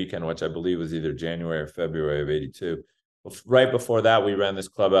Day weekend, which I believe was either January or February of 82. Right before that, we ran this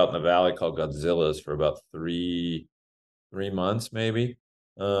club out in the valley called Godzilla's for about three months, maybe.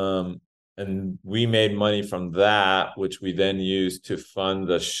 And we made money from that, which we then used to fund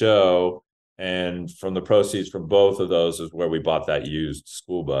the show And from the proceeds from both of those is where we bought that used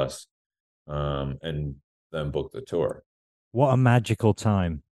school bus, and then booked the tour. What a magical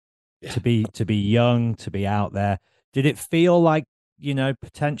time Yeah. to be young, to be out there. Did it feel like,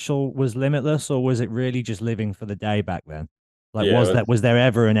 potential was limitless, or was it really just living for the day back then? Like, Yeah, was there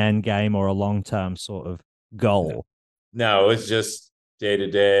ever an end game or a long-term sort of goal? no, it's just day to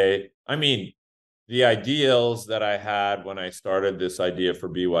day. I mean, the ideals that I had when I started this idea for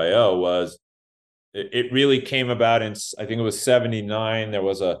BYO was it really came about in, I think it was 79. There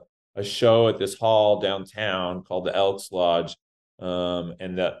was a show at this hall downtown called the Elks Lodge.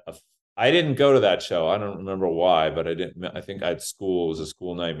 And that I didn't go to that show. I don't remember why, but I didn't. I think I had school. It was a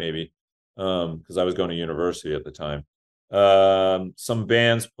school night, maybe, because I was going to university at the time. Some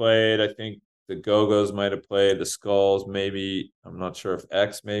bands played. I think the Go-Go's might have played, the Skulls, maybe. I'm not sure if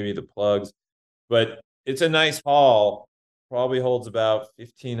X, maybe the Plugs. But it's a nice hall. Probably holds about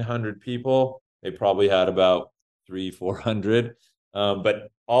 1,500 people. They probably had about 300-400. But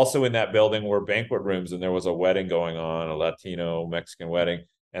also in that building were banquet rooms, and there was a wedding going on, a Latino Mexican wedding.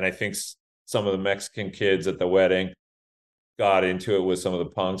 And I think some of the Mexican kids at the wedding got into it with some of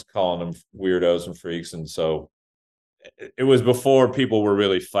the punks, calling them weirdos and freaks. And so it was before people were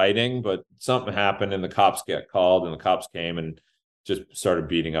really fighting, but something happened and the cops get called, and the cops came and just started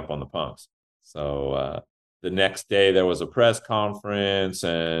beating up on the punks. So the next day there was a press conference,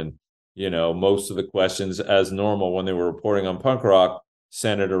 and most of the questions, as normal when they were reporting on punk rock,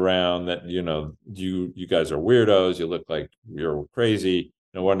 centered around that, you guys are weirdos, you look like you're crazy,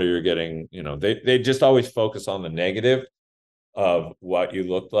 no wonder you're getting, they just always focus on the negative of what you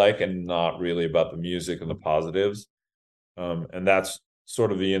looked like and not really about the music and the positives. And that's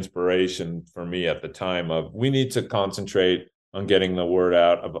sort of the inspiration for me at the time of, we need to concentrate on getting the word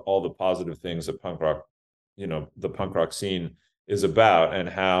out of all the positive things that punk rock, the punk rock scene is about, and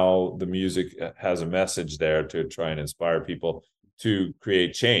how the music has a message there to try and inspire people to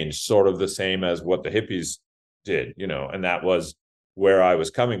create change, sort of the same as what the hippies did, and that was where I was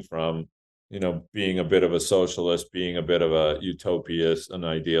coming from, being a bit of a socialist, being a bit of a utopist, an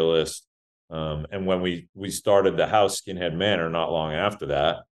idealist. And when we started the house Skinhead Manor not long after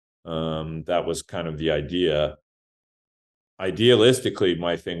that, that was kind of the idea. Idealistically,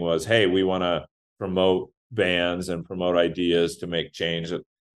 my thing was, hey, we want to promote bands and promote ideas to make change.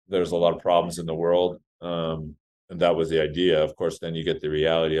 There's a lot of problems in the world. And that was the idea. Of course, then you get the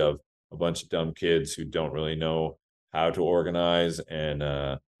reality of a bunch of dumb kids who don't really know how to organize and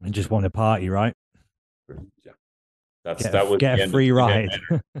just want to party, right? Yeah. That was get a free ride.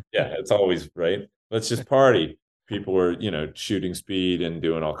 Yeah, it's always right. Let's just party. People were, shooting speed and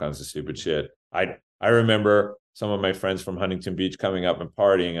doing all kinds of stupid shit. I remember some of my friends from Huntington Beach coming up and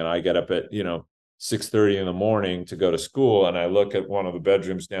partying, and I get up at 6:30 in the morning to go to school, and I look at one of the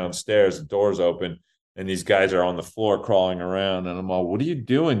bedrooms downstairs, the door's open, and these guys are on the floor crawling around, and I'm all, what are you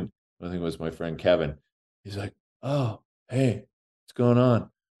doing? I think it was my friend Kevin. He's like, oh, hey, what's going on?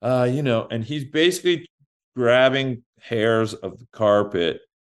 And he's basically grabbing hairs of the carpet,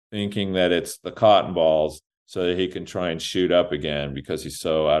 thinking that it's the cotton balls, so that he can try and shoot up again because he's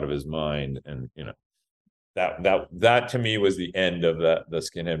so out of his mind. And that to me was the end of the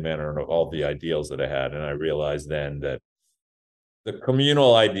Skinhead Manor and of all the ideals that I had. And I realized then that the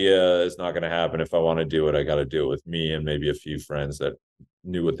communal idea is not going to happen. If I want to do it, I got to do it with me and maybe a few friends that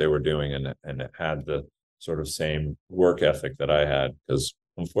knew what they were doing and had the sort of same work ethic that I had. Because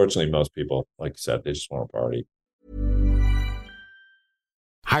unfortunately, most people, like you said, they just want to party.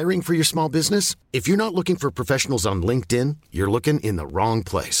 Hiring for your small business? If you're not looking for professionals on LinkedIn, you're looking in the wrong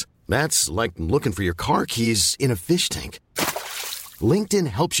place. That's like looking for your car keys in a fish tank. LinkedIn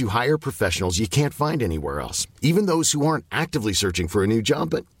helps you hire professionals you can't find anywhere else, even those who aren't actively searching for a new job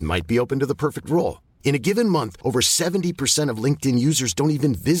but might be open to the perfect role. In a given month, over 70% of LinkedIn users don't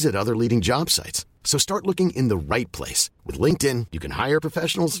even visit other leading job sites. So start looking in the right place. With LinkedIn, you can hire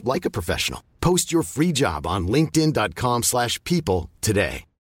professionals like a professional. Post your free job on linkedin.com/people today.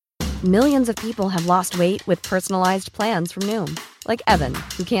 Millions of people have lost weight with personalized plans from Noom. Like Evan,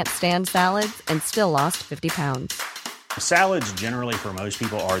 who can't stand salads and still lost 50 pounds. Salads generally for most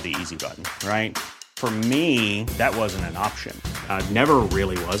people are the easy button, right? For me, that wasn't an option. I never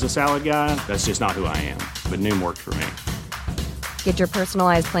really was a salad guy. That's just not who I am. But Noom worked for me. Get your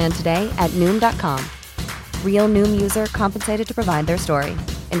personalized plan today at Noom.com. Real Noom user compensated to provide their story.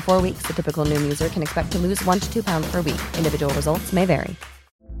 In 4 weeks, the typical Noom user can expect to lose 1 to 2 pounds per week. Individual results may vary.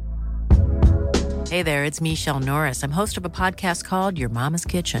 Hey there, it's Michelle Norris. I'm host of a podcast called Your Mama's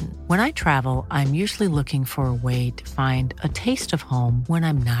Kitchen. When I travel, I'm usually looking for a way to find a taste of home when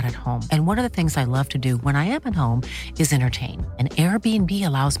I'm not at home. And one of the things I love to do when I am at home is entertain. And Airbnb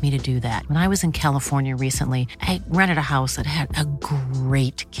allows me to do that. When I was in California recently, I rented a house that had a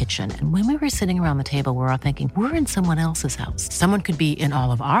great kitchen. And when we were sitting around the table, we're all thinking, we're in someone else's house. Someone could be in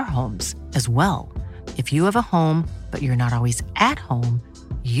all of our homes as well. If you have a home, but you're not always at home,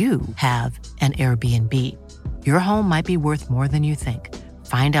 you have an Airbnb. Your home might be worth more than you think.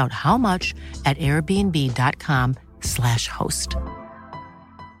 Find out how much at airbnb.com/host.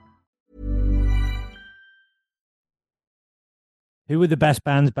 Who were the best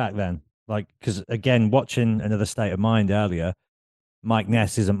bands back then? Like, because again, watching Another State of Mind earlier, Mike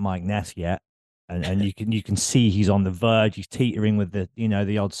Ness isn't Mike Ness yet. And you can see he's on the verge. He's teetering with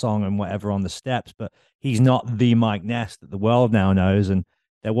the odd song and whatever on the steps, but he's not the Mike Ness that the world now knows. And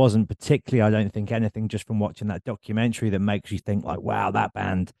there wasn't particularly, I don't think, anything just from watching that documentary that makes you think like, wow, that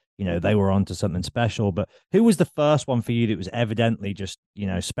band, they were onto something special. But who was the first one for you that was evidently just,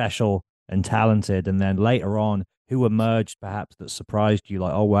 special and talented? And then later on, who emerged perhaps that surprised you?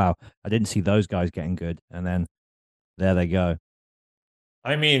 Like, oh, wow, I didn't see those guys getting good. And then there they go.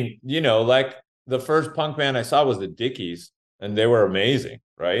 I mean, like the first punk band I saw was the Dickies, and they were amazing,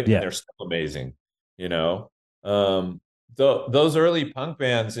 right? Yeah. And they're still amazing, those early punk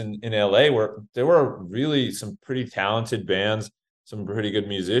bands in LA were really some pretty talented bands, some pretty good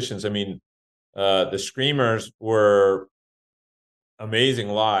musicians. I mean, the Screamers were amazing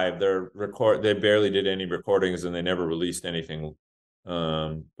live. They barely did any recordings and they never released anything.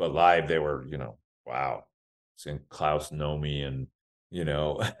 But live they were, wow. Seeing Klaus Nomi and,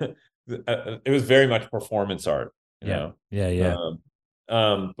 it was very much performance art, Yeah.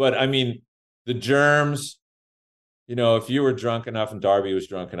 But I mean, the Germs, if you were drunk enough and Darby was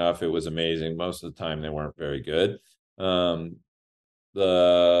drunk enough, it was amazing. Most of the time they weren't very good. The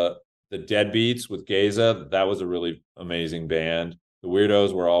Deadbeats with Geza, that was a really amazing band. The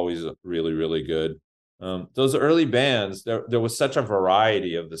Weirdos were always really, really good. Those early bands, there was such a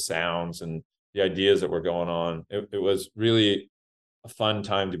variety of the sounds and the ideas that were going on. It was really a fun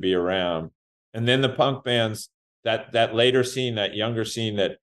time to be around. And then the punk bands, that later scene, that younger scene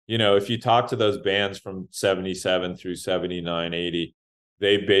that, if you talk to those bands from 77 through 79, 80,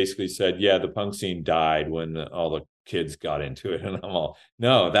 they basically said, yeah, the punk scene died when all the kids got into it. And I'm all,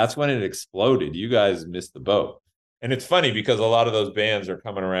 no, that's when it exploded. You guys missed the boat. And it's funny because a lot of those bands are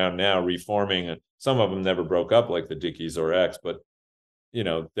coming around now, reforming, and some of them never broke up like the Dickies or X, but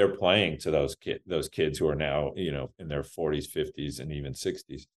they're playing to those kids who are now, in their 40s, 50s, and even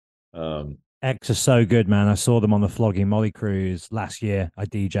 60s. X are so good, man. I saw them on the Flogging Molly cruise last year. I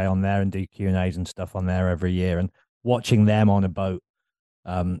DJ on there and do Q&As and stuff on there every year. And watching them on a boat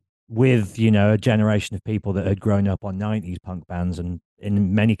with, a generation of people that had grown up on 90s punk bands and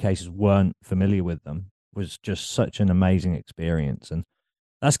in many cases weren't familiar with them was just such an amazing experience. And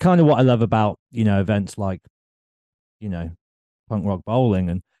that's kind of what I love about, events like, Punk Rock Bowling.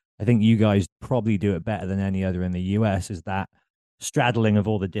 And I think you guys probably do it better than any other in the US, is that straddling of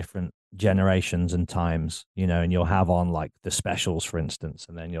all the different generations and times, and you'll have on like the Specials, for instance,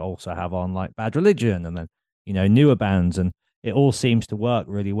 and then you'll also have on like Bad Religion and then, newer bands, and it all seems to work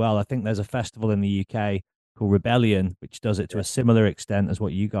really well. I think there's a festival in the UK called Rebellion, which does it to a similar extent as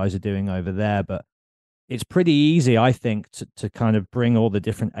what you guys are doing over there, but it's pretty easy, I think, to kind of bring all the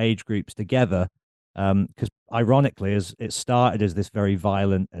different age groups together. Because ironically, as it started as this very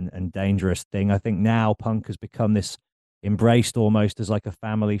violent and dangerous thing, I think now punk has become this embraced almost as like a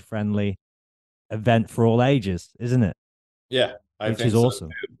family friendly event for all ages, isn't it? Yeah, which is awesome.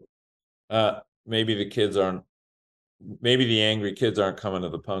 Maybe the angry kids aren't coming to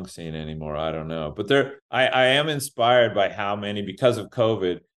the punk scene anymore. I don't know, but I am inspired by how many, because of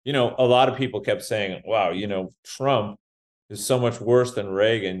COVID, a lot of people kept saying, wow, Trump is so much worse than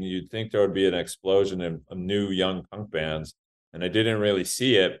Reagan. You'd think there would be an explosion of new young punk bands. And I didn't really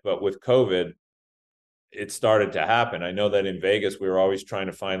see it, but with COVID, it started to happen. I know that in Vegas, we were always trying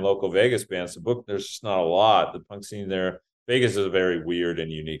to find local Vegas bands to book. There's just not a lot. The punk scene there, Vegas is a very weird and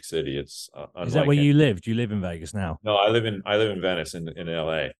unique city. It's is that where you live? Do you live in Vegas now? No, I live in Venice in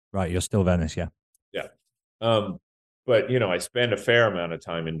LA. Right, you're still Venice, yeah. Yeah. But I spend a fair amount of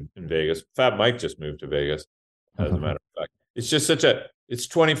time in Vegas. Fat Mike just moved to Vegas, as a matter of fact. It's just it's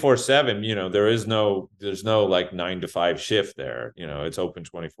 24/7. There's no like 9 to 5 shift there. It's open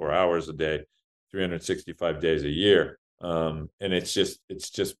 24 hours a day, 365 days a year. And it's just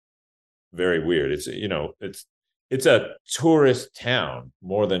very weird. It's a tourist town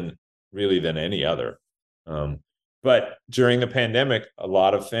more than any other. But during the pandemic, a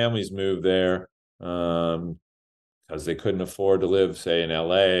lot of families moved there. because they couldn't afford to live, say, in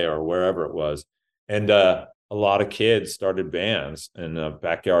LA or wherever it was. And a lot of kids started bands and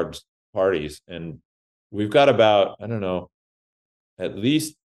backyard parties. And we've got about, I don't know, at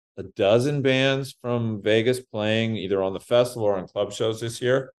least a dozen bands from Vegas playing either on the festival or on club shows this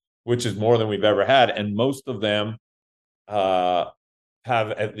year, which is more than we've ever had. And most of them have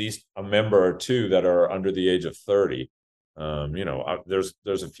at least a member or two that are under the age of 30. There's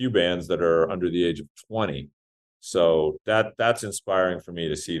a few bands that are under the age of 20. So that's inspiring for me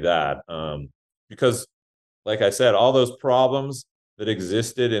to see that. Because like I said, all those problems that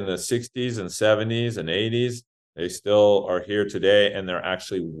existed in the 60s and 70s and 80s, they still are here today, and they're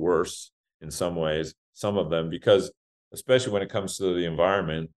actually worse in some ways, some of them, because especially when it comes to the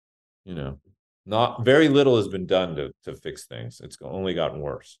environment, not very little has been done to fix things. It's only gotten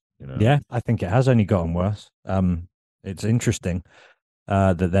worse. Yeah, I think it has only gotten worse. It's interesting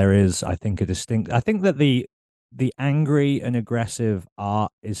that there is, I think, I think that the angry and aggressive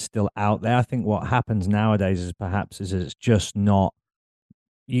art is still out there. I think what happens nowadays is it's just not,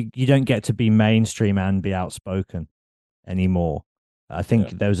 you don't get to be mainstream and be outspoken anymore. I think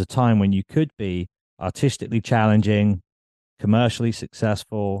there was a time when you could be artistically challenging, commercially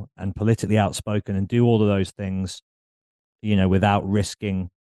successful, and politically outspoken and do all of those things, without risking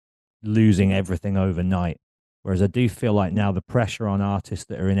losing everything overnight. Whereas I do feel like now the pressure on artists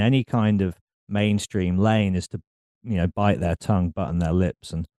that are in any kind of mainstream lane is to, bite their tongue, button their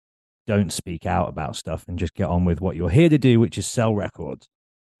lips, and don't speak out about stuff and just get on with what you're here to do, which is sell records.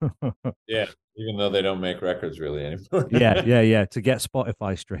 Yeah, even though they don't make records really anymore. yeah. To get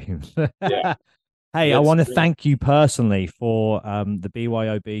Spotify streams. Yeah. Hey, I want to thank you personally for the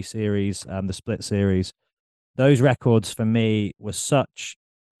BYOB series, the Split series. Those records for me were such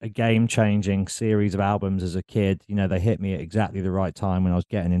a game-changing series of albums as a kid. They hit me at exactly the right time when I was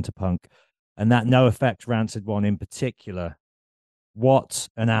getting into punk. And that No Effect Rancid one in particular, what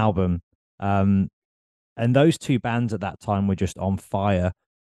an album. And those two bands at that time were just on fire.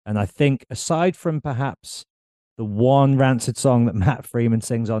 And I think aside from perhaps the one Rancid song that Matt Freeman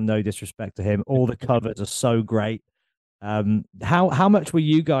sings on, no disrespect to him, all the covers are so great. How much were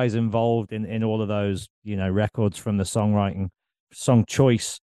you guys involved in all of those, records, from the songwriting, song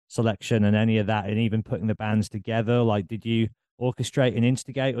choice, selection, and any of that, and even putting the bands together? Like, did you orchestrate and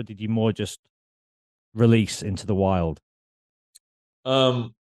instigate, or did you more just release into the wild?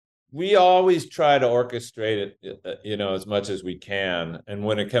 We always try to orchestrate it, as much as we can. And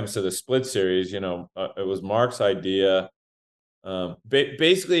when it comes to the Split series, it was Mark's idea.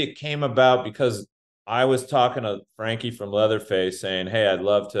 Basically, it came about because I was talking to Frankie from Leatherface saying, hey, I'd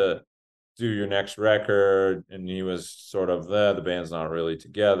love to do your next record. And he was sort of, the band's not really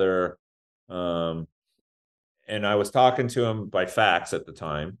together. And I was talking to him by fax at the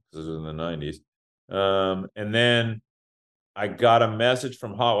time, because it was in the 90s. And then I got a message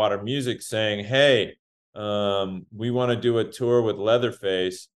from Hot Water Music saying, hey, we want to do a tour with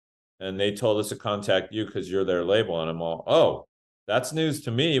Leatherface. And they told us to contact you because you're their label. And I'm all, oh, that's news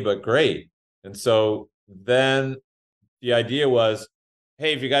to me, but great. And so then the idea was,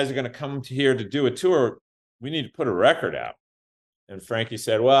 hey, if you guys are going to come to here to do a tour, we need to put a record out. And Frankie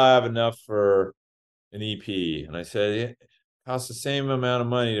said, well, I have enough for an EP. And I said, it costs the same amount of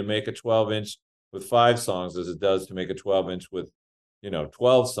money to make a 12-inch with 5 songs as it does to make a 12-inch with,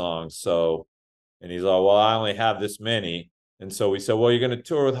 12 songs. So, and he's like, well, I only have this many. And so we said, well, you're going to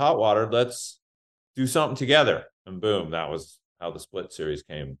tour with Hot Water. Let's do something together. And boom, that was how the Split series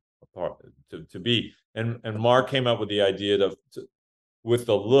came apart to be. And Mark came up with the idea with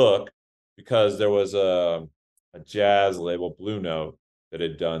the look, because there was a jazz label, Blue Note, that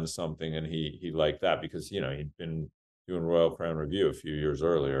had done something, and he liked that because, he'd been doing Royal Crown Review a few years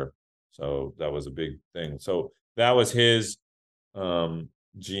earlier. So that was a big thing. So that was his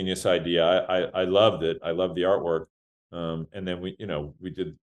genius idea. I loved it. I loved the artwork. And then we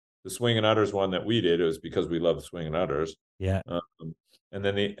did the Swingin' Utters one that we did. It was because we loved Swingin' Utters. Yeah. And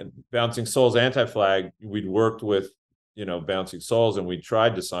then the Bouncing Souls Anti-Flag, we'd worked with, Bouncing Souls, and we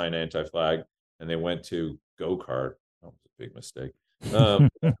tried to sign Anti-Flag, and they went to Go-Kart. That was a big mistake.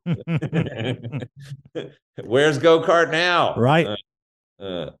 Where's Go-Kart now? Right.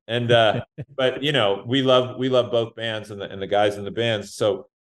 But we love both bands and the guys in the bands. So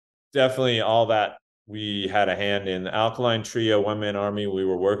definitely all that we had a hand in. Alkaline Trio, One Man Army. We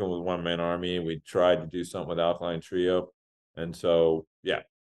were working with One Man Army, and we tried to do something with Alkaline Trio. And so, yeah,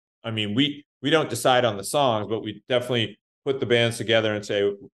 I mean, we don't decide on the songs, but we definitely put the bands together and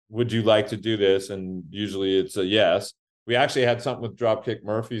say, would you like to do this? And usually it's a yes. We actually had something with Dropkick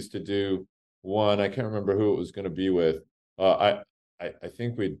Murphys to do one. I can't remember who it was going to be with. I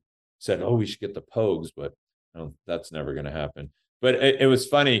think we'd said, oh, we should get the Pogues, but that's never going to happen. But it was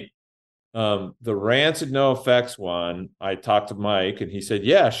funny. The Rancid No Effects one, I talked to Mike and he said,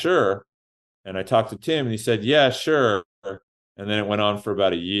 yeah, sure. And I talked to Tim and he said, yeah, sure. And then it went on for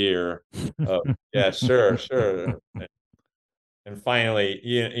about a year. Yeah, sure, sure. And finally,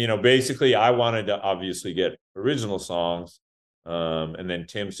 basically I wanted to obviously get original songs. And then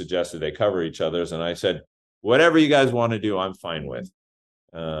Tim suggested they cover each other's. And I said, whatever you guys want to do, I'm fine with.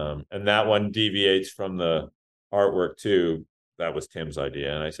 And that one deviates from the artwork too. That was Tim's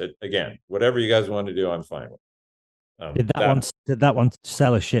idea. And I said, again, whatever you guys want to do, I'm fine with. Did that one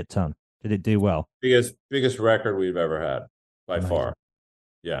sell a shit ton? Did it do well? Biggest record we've ever had by Amazing. Far.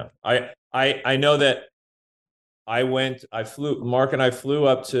 Yeah. I know that Mark and I flew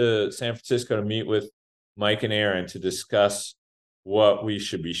up to San Francisco to meet with Mike and Aaron to discuss what we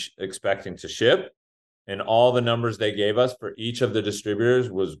should be expecting to ship. And all the numbers they gave us for each of the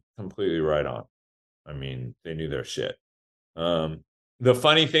distributors was completely right on. I mean, they knew their shit. The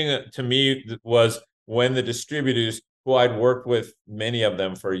funny thing to me was when the distributors, who I'd worked with many of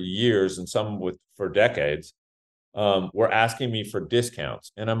them for years and some for decades, were asking me for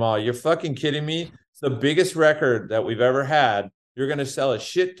discounts. And I'm all, you're fucking kidding me? It's the biggest record that we've ever had. You're going to sell a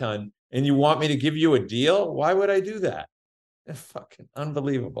shit ton and you want me to give you a deal? Why would I do that? It's fucking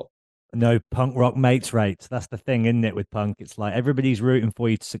unbelievable. No punk rock mates rates. That's the thing, isn't it, with punk? It's like everybody's rooting for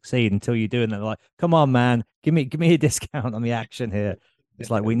you to succeed until you do, and they're like, come on, man, give me a discount on the action here. It's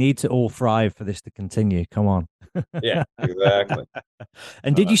like, we need to all thrive for this to continue. Come on. Yeah, exactly.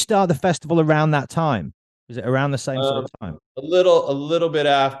 And did you start the festival around that time? Was it around the same sort of time? A little bit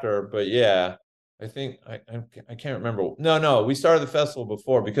after, but yeah. I think I can't remember. No, we started the festival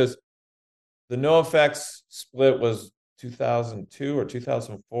before because the No Effects split was 2002 or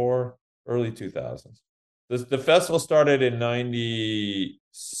 2004, early 2000s. The festival started in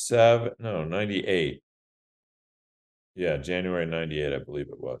 98. Yeah, January 98, I believe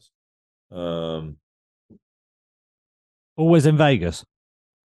it was. Always in Vegas.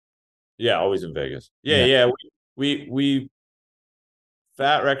 Yeah, always in Vegas. Yeah. We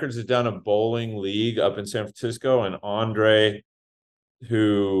Fat Records has done a bowling league up in San Francisco, and Andre,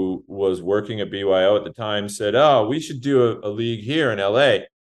 who was working at BYO at the time, said, oh, we should do a league here in LA.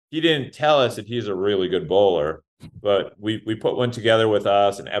 He didn't tell us if he's a really good bowler, but we put one together with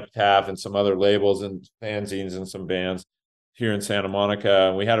us and Epitaph and some other labels and fanzines and some bands here in Santa Monica.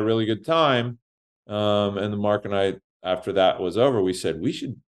 And we had a really good time. And then Mark and I, after that was over, we said, we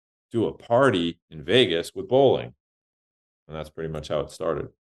should do a party in Vegas with bowling. And that's pretty much how it started.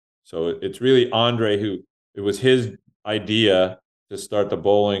 So it's really Andre it was his idea to start the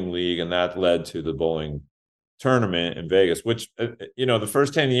bowling league, and that led to the bowling tournament in Vegas, which, the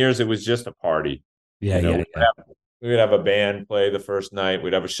first 10 years, it was just a party. Yeah. We would have a band play the first night.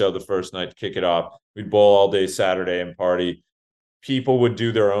 We'd have a show the first night to kick it off. We'd bowl all day Saturday and party. People would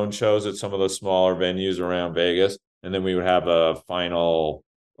do their own shows at some of the smaller venues around Vegas. And then we would have a final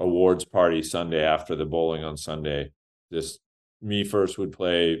awards party Sunday after the bowling on Sunday. Me first would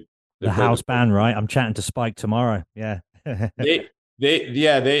play the house band, right? I'm chatting to Spike tomorrow. Yeah. They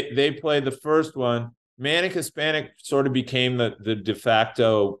played the first one. Manic Hispanic sort of became the de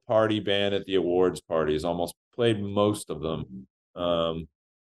facto party band at the awards parties. Almost played most of them.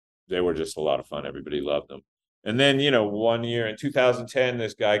 They were just a lot of fun. Everybody loved them. And then, 1 year in 2010,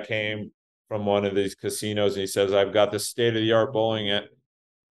 this guy came from one of these casinos and he says, I've got this state-of-the-art bowling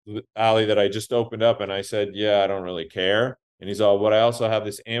alley that I just opened up. And I said, yeah, I don't really care. And he's all, but I also have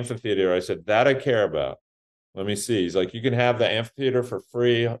this amphitheater. I said, that I care about. Let me see. He's like, you can have the amphitheater for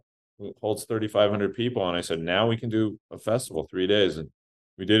free. It holds 3,500 people. And I said, now we can do a festival 3 days. And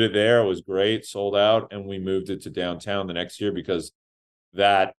we did it there. It was great, sold out. And we moved it to downtown the next year because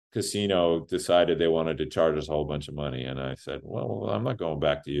that casino decided they wanted to charge us a whole bunch of money. And I said, well, I'm not going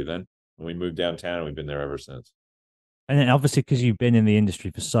back to you then. And we moved downtown and we've been there ever since. And then obviously, because you've been in the industry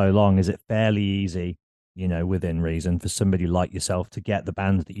for so long, is it fairly easy, within reason, for somebody like yourself to get the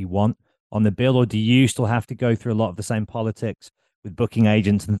bands that you want on the bill? Or do you still have to go through a lot of the same politics with booking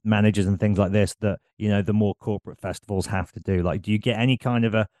agents and managers and things like this that, the more corporate festivals have to do? Like, do you get any kind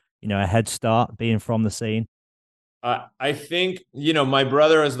of a head start being from the scene? I think, my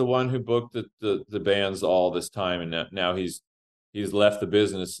brother is the one who booked the bands all this time. And now he's left the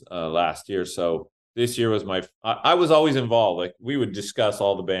business last year. So this year was I was always involved. Like, we would discuss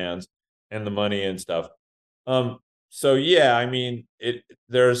all the bands and the money and stuff. So yeah, I mean,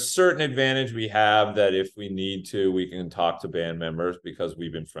 there's certain advantage we have that if we need to, we can talk to band members because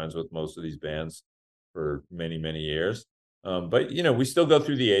we've been friends with most of these bands for many, many years. But we still go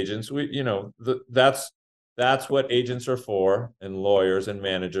through the agents. That's that's what agents are for, and lawyers and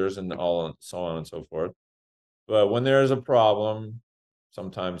managers and all so on and so forth. But when there's a problem,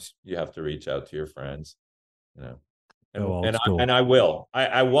 sometimes you have to reach out to your friends, you know. Go And old school. I will.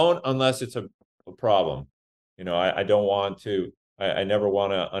 I won't unless it's a problem. I don't want to. I never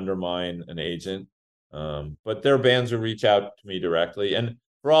want to undermine an agent. But there are bands who reach out to me directly, and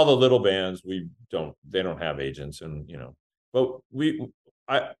for all the little bands, they don't have agents, and but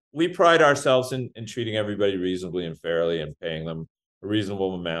we pride ourselves in treating everybody reasonably and fairly and paying them a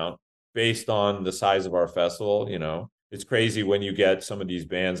reasonable amount based on the size of our festival. It's crazy when you get some of these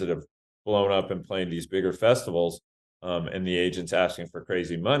bands that have blown up and playing these bigger festivals, and the agent's asking for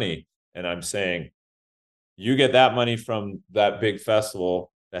crazy money, and I'm saying, you get that money from that big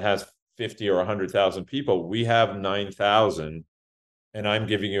festival that has 50 or 100,000 people. We have 9,000, and I'm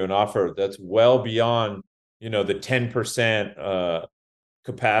giving you an offer that's well beyond, the 10%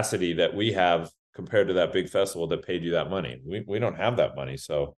 capacity that we have compared to that big festival that paid you that money. We don't have that money,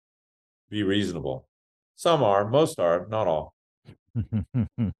 so be reasonable. Some are, most are, not all.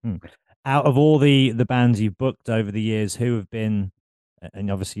 Out of all the bands you've booked over the years, who have been, and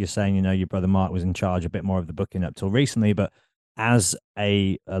obviously you're saying, your brother Mark was in charge a bit more of the booking up till recently, but as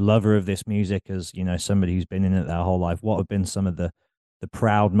a lover of this music, as somebody who's been in it their whole life, what have been some of the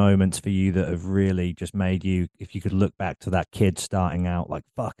proud moments for you that have really just made you, if you could look back to that kid starting out, like,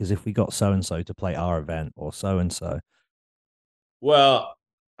 fuck, as if we got so and so to play our event, or so and so? Well,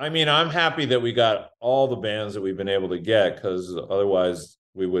 I mean, I'm happy that we got all the bands that we've been able to get, because otherwise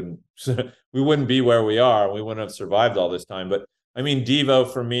we wouldn't we wouldn't be where we are. We wouldn't have survived all this time. But I mean,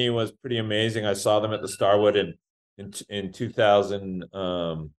 Devo for me was pretty amazing. I saw them at the Starwood in 2000.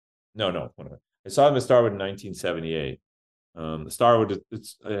 No, I saw them at Starwood in 1978. The Starwood.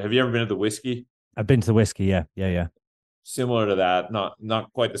 Have you ever been to the Whiskey? I've been to the Whiskey. Yeah. Similar to that,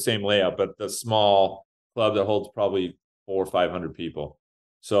 not quite the same layout, but the small club that holds probably 400 or 500 people.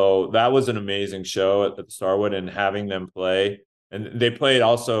 So that was an amazing show at the Starwood, and having them play, and they played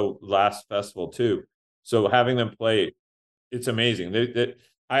also last festival too. So having them play, it's amazing.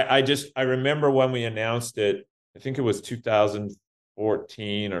 I remember when we announced it, I think it was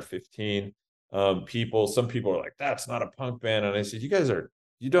 2014 or 15. Some people are like, that's not a punk band. And I said,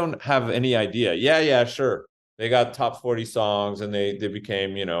 you don't have any idea. Yeah, sure. They got top 40 songs, and they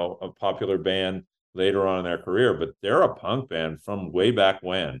became, a popular band later on in their career, but they're a punk band from way back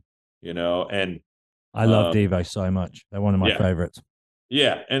when, and I love Devo so much. They're one of my favorites.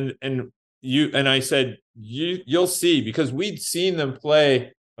 Yeah. And I said, you'll see, because we'd seen them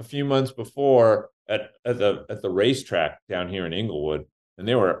play a few months before at the racetrack down here in Inglewood, and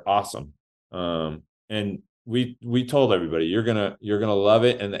they were awesome. And we told everybody, you're gonna love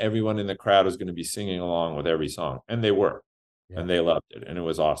it, and everyone in the crowd is gonna be singing along with every song, and they were, and they loved it, and it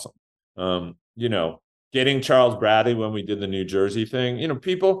was awesome. Getting Charles Bradley when we did the New Jersey thing,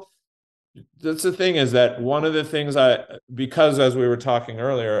 people. That's the thing, is that one of the things because as we were talking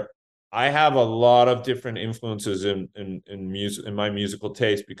earlier, I have a lot of different influences in music, in my musical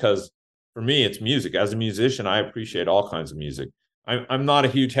taste, because for me, it's music. As a musician, I appreciate all kinds of music. I'm not a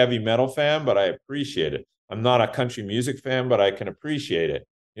huge heavy metal fan, but I appreciate it. I'm not a country music fan, but I can appreciate it.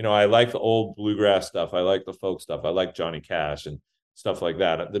 I like the old bluegrass stuff. I like the folk stuff. I like Johnny Cash and stuff like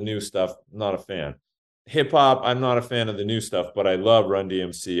that. The new stuff, not a fan. Hip hop, I'm not a fan of the new stuff, but I love Run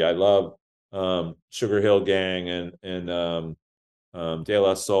DMC. I love Sugar Hill Gang and De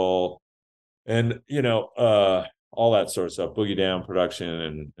La Soul, and all that sort of stuff, Boogie Down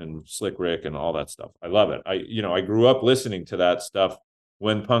production and Slick Rick and all that stuff. I love it. I grew up listening to that stuff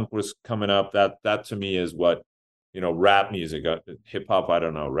when punk was coming up. That to me is what, rap music, hip hop. I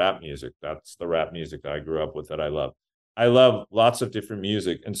don't know, rap music. That's the rap music that I grew up with, that I love. I love lots of different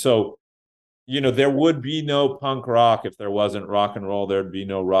music, and so there would be no punk rock if there wasn't rock and roll. There'd be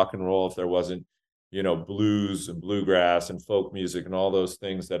no rock and roll if there wasn't, blues and bluegrass and folk music and all those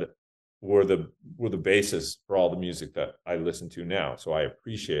things that were the basis for all the music that I listen to now. So I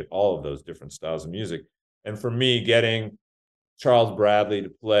appreciate all of those different styles of music. And for me, getting Charles Bradley to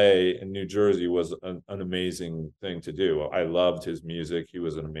play in New Jersey was an amazing thing to do. I loved his music. He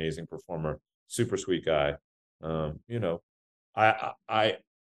was an amazing performer, super sweet guy.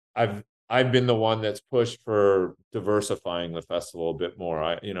 I've been the one that's pushed for diversifying the festival a bit more.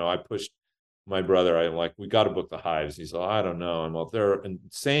 I pushed my brother. I'm like, we got to book the Hives. He's like, I don't know. I'm like, they're an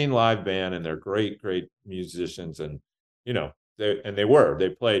insane live band, and they're great musicians. And,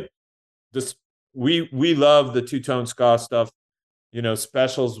 they played this. We love the two-tone ska stuff.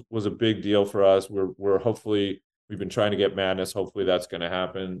 Specials was a big deal for us. We're hopefully, we've been trying to get Madness. Hopefully that's going to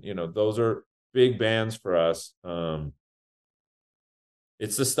happen. Those are big bands for us.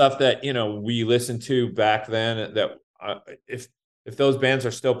 it's the stuff that, we listened to back then that if those bands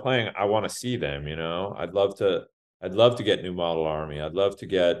are still playing, I want to see them, I'd love to get New Model Army. I'd love to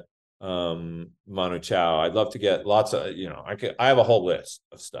get Manu Chao. I'd love to get lots of, I have a whole list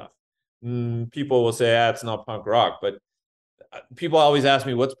of stuff. People will say, it's not punk rock, but people always ask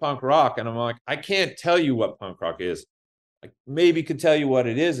me, what's punk rock? And I'm like, I can't tell you what punk rock is. I maybe could tell you what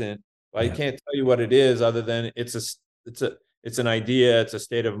it isn't, but I can't tell you what it is other than it's an idea, it's a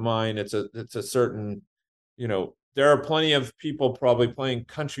state of mind, it's a certain, there are plenty of people probably playing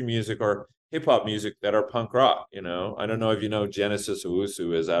country music or hip hop music that are punk rock. I don't know if you know Genesis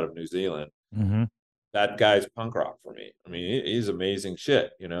Owusu is out of New Zealand. Mm-hmm. That guy's punk rock for me. I mean, he's amazing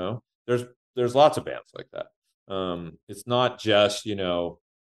shit. There's lots of bands like that. It's not just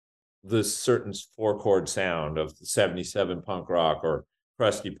this certain 4-chord sound of 77 punk rock or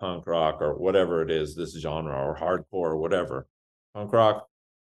crusty punk rock or whatever it is, this genre, or hardcore or whatever. Punk rock,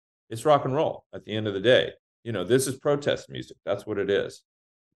 it's rock and roll at the end of the day. This is protest music. That's what it is.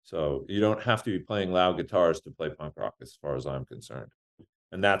 So you don't have to be playing loud guitars to play punk rock, as far as I'm concerned.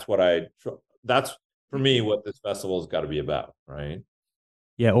 And that's for me what this festival has got to be about, right?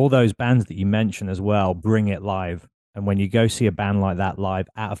 Yeah, all those bands that you mentioned as well bring it live. And when you go see a band like that live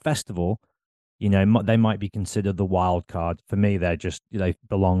at a festival, they might be considered the wild card. For me, they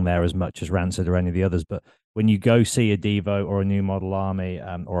belong there as much as Rancid or any of the others. But when you go see a Devo or a New Model Army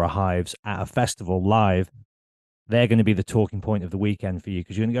or a Hives at a festival live, they're going to be the talking point of the weekend for you,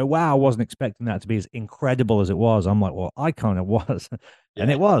 because you're going to go, wow, I wasn't expecting that to be as incredible as it was. I'm like, well, I kind of was. And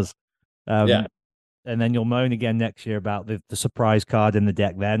it was. Yeah. And then you'll moan again next year about the surprise card in the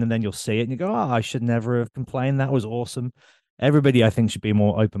deck then, and then you'll see it and you go, oh, I should never have complained. That was awesome. Everybody, I think, should be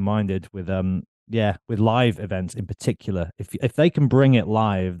more open-minded with with live events in particular. If they can bring it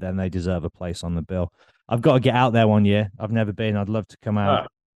live, then they deserve a place on the bill. I've got to get out there one year. I've never been. I'd love to come out.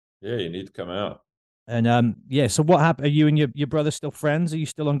 Yeah, you need to come out. And so what happened? Are you and your brother still friends? Are you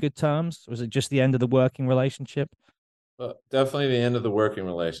still on good terms? Or was it just the end of the working relationship? Definitely the end of the working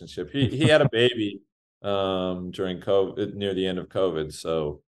relationship. He had a baby during COVID, near the end of COVID.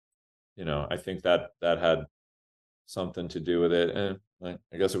 So, I think that had something to do with it. And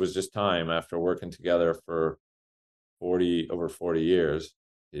I guess it was just time, after working together for over 40 years,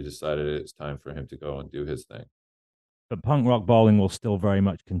 he decided it's time for him to go and do his thing. But punk rock bowling will still very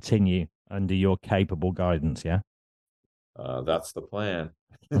much continue under your capable guidance, yeah? That's the plan.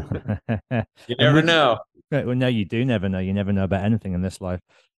 You never know. Well, no, you do never know. You never know about anything in this life.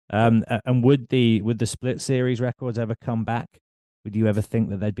 And would the Split Series records ever come back? Would you ever think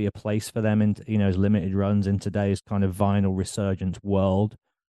that there'd be a place for them in, as limited runs in today's kind of vinyl resurgence world?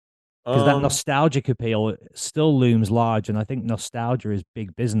 Because that nostalgic appeal still looms large, and I think nostalgia is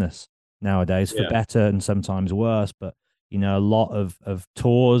big business nowadays, for better and sometimes worse. But a lot of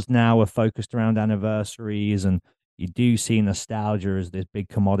tours now are focused around anniversaries, and you do see nostalgia as this big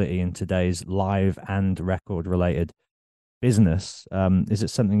commodity in today's live and record related business. Is it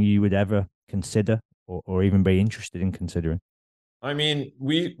something you would ever consider or even be interested in considering? I mean,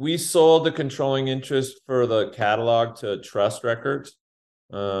 we sold the controlling interest for the catalog to Trust Records,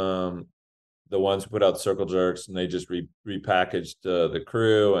 the ones who put out Circle Jerks, and they just repackaged the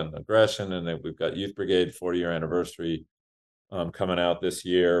Crew and Aggression, and then we've got Youth Brigade 40-year anniversary coming out this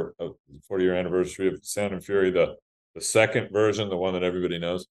year, 40-year anniversary of Sound and Fury, the second version, the one that everybody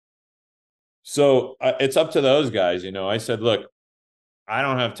knows. So it's up to those guys. I said, look, I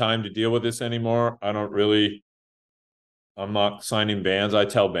don't have time to deal with this anymore. I'm not signing bands. I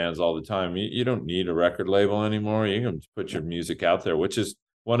tell bands all the time, you don't need a record label anymore. You can put your music out there, which is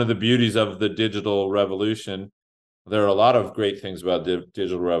one of the beauties of the digital revolution. There are a lot of great things about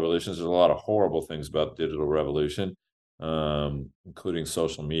digital revolutions. There's a lot of horrible things about digital revolution, including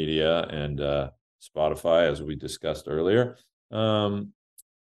social media and Spotify, as we discussed earlier.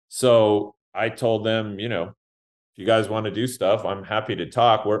 So I told them, if you guys want to do stuff, I'm happy to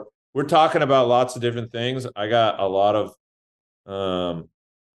talk. We're talking about lots of different things. I got I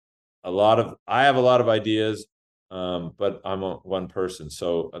have a lot of ideas, but I'm one person.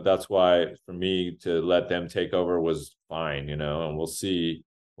 So that's why for me to let them take over was fine, and we'll see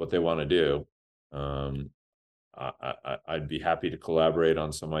what they want to do. I'd be happy to collaborate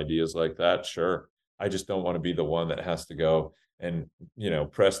on some ideas like that. Sure. I just don't want to be the one that has to go and,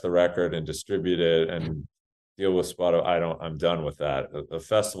 press the record and distribute it and deal with Spotify. I'm done with that. The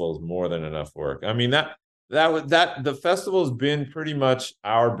festival is more than enough work. I mean, the festival has been pretty much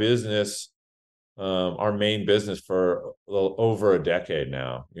our business, our main business for over a decade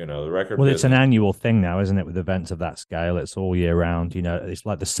now. The record. Well, it's an annual thing now, isn't it? With events of that scale, it's all year round. It's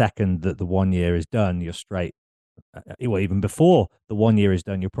like the second that the 1 year is done, you're straight well, even before the 1 year is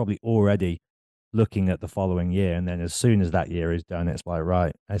done, you're probably already looking at the following year. And then as soon as that year is done, it's like,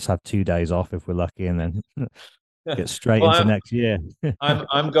 right, let's have 2 days off if we're lucky, and then get straight Well, into next year.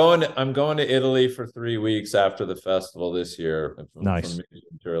 I'm going to Italy for 3 weeks after the festival this year, from Nice. mid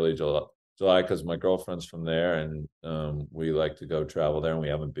to early July, because my girlfriend's from there, and we like to go travel there, and we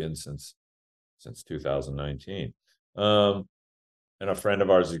haven't been since 2019. And a friend of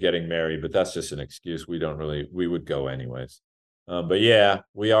ours is getting married, but that's just an excuse. We would go anyways. But yeah,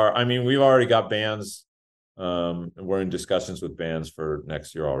 we are. I mean, we've already got bands. We're in discussions with bands for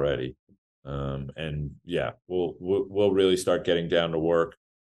next year already. And yeah, we'll really start getting down to work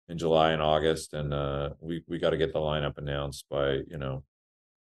in July and August, and we got to get the lineup announced by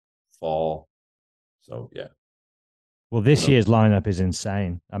fall. So yeah. Well, this year's lineup is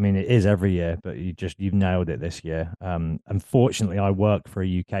insane. I mean, it is every year, but you've nailed it this year. Unfortunately, I work for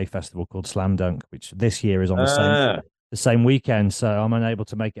a UK festival called Slam Dunk, which this year is on the same weekend, so I'm unable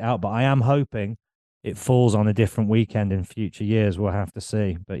to make it out. But I am hoping it falls on a different weekend in future years. We'll have to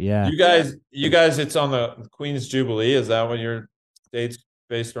see. But yeah, you guys, it's on the Queen's Jubilee. Is that what your date's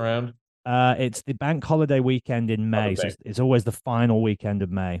based around? it's the bank holiday weekend in May, so Okay. it's always the final weekend of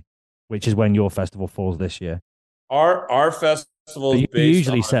May, which is when your festival falls this year. Our festival But is you're based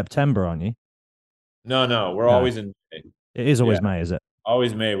usually on September, aren't you? no, we're No, always in May. it is Yeah, always May, is it?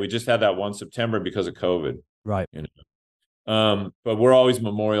 always May. We just had that one September because of COVID, Right. you know. But we're always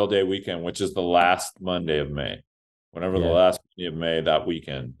Memorial Day weekend, which is the last Monday of May. Whenever the Yeah. last Monday of May, that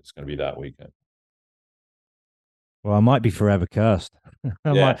weekend, it's going to be that weekend. Well, I might be forever cursed.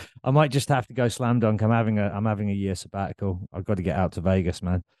 I Yeah. might just have to go slam dunk. I'm having a year sabbatical. I've got to get out to Vegas,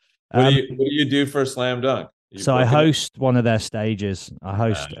 man. What do Um, you do for a slam dunk? You so I booking it? host one of their stages. I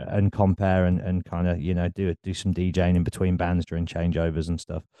host Yeah. and compare and kind of do some DJing in between bands during changeovers and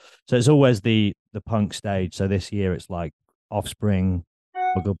stuff. So it's always the punk stage. So this year it's like Offspring,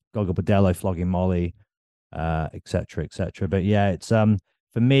 Goggle Bordello, Flogging Molly, etc. etc. But yeah, it's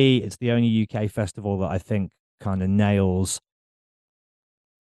for me it's the only UK festival that I think kind of nails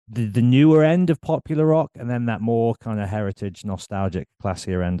the newer end of popular rock, and then that more kind of heritage, nostalgic,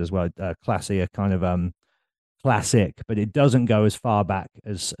 classier end as well. Classier kind of classic, but it doesn't go as far back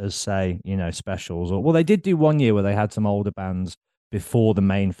as say specials. Or well, they did do 1 year where they had some older bands before the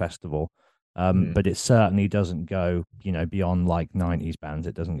main festival, Hmm. but it certainly doesn't go beyond like 90s bands.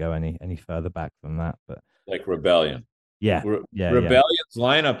 It doesn't go any further back than that. But Like Rebellion. yeah, yeah. Rebellion's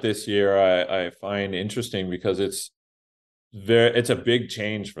lineup this year I find interesting because it's a big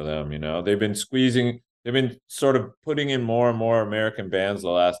change for them. They've been sort of putting in more and more American bands the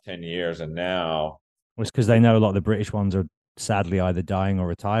last 10 years, and now Well, it's because they know a lot of the British ones are sadly either dying or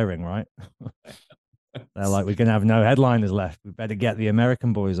retiring, right? They're like, we're gonna have no headliners left. We better get the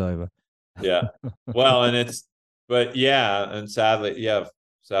American boys over. yeah. Well, but yeah, and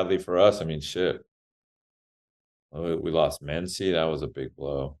sadly for us, I mean, shit. We lost Mency. That was a big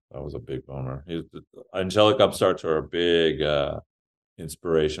blow. That was a big bummer. Angelic Upstarts are a big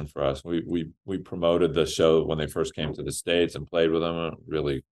inspiration for us. We promoted the show when they first came to the States and played with them. I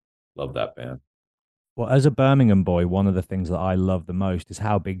really love that band. Well, as a Birmingham boy, one of the things that I love the most is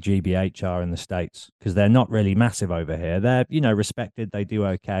how big GBH are in the States, because they're not really massive over here. They're, respected, they do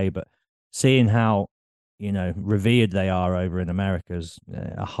okay, but seeing how, revered they are over in America is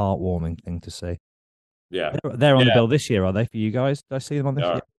a heartwarming thing to see. Yeah. They're on the Yeah, bill this year, are they, for you guys? Did I see them on they this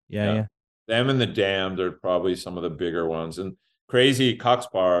year? are. Yeah, Yeah. yeah. Them and the Damned are probably some of the bigger ones. And Crazy Cox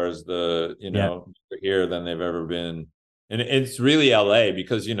Bar is Yeah. here than they've ever been. And it's really LA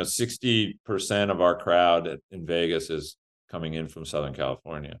because, 60% of our crowd in Vegas is coming in from Southern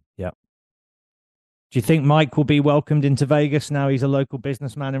California. Yeah. Do you think Mike will be welcomed into Vegas now he's a local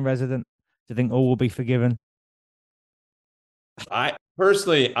businessman and resident? Do you think all will be forgiven? I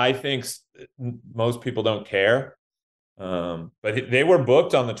think most people don't care. But they were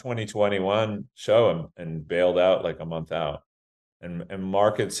booked on the 2021 show and bailed out like a month out. And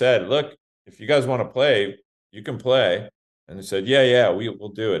Mark had said, "Look, if you guys want to play, you can play." And they said, "Yeah, we'll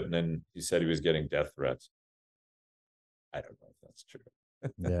do it." And then he said he was getting death threats. I don't know if that's true.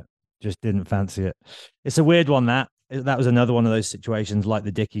 Yeah, just didn't fancy it. It's a weird one that was another one of those situations like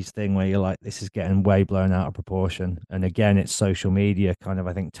the Dickies thing where you're like, this is getting way blown out of proportion. And again, it's social media kind of,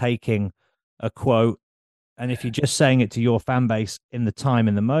 I think, taking a quote, and if you're just saying it to your fan base in the time,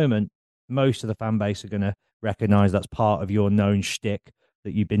 in the moment, most of the fan base are going to recognize that's part of your known shtick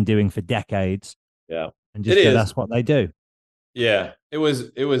that you've been doing for decades, Yeah, and it just go, is. that's what they do. Yeah, it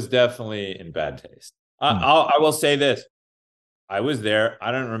was definitely in bad taste. Hmm. I will say this. I was there.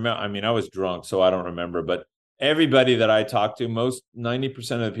 I don't remember. I mean, I was drunk, so I don't remember. But everybody that I talked to,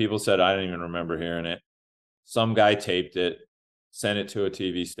 90% of the people said, I don't even remember hearing it. some guy taped it, sent it to a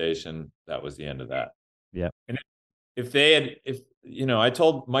TV station. That was the end of that. Yeah. And I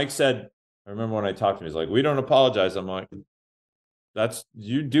told Mike said, I remember when I talked to him, he's like, we don't apologize. I'm like,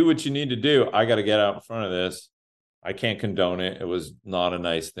 you do what you need to do. I got to get out in front of this. I can't condone it. It was not a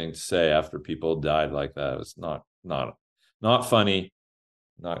nice thing to say after people died like that. It was not funny.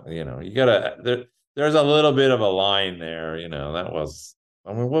 Not, you gotta, there's a little bit of a line there, that was,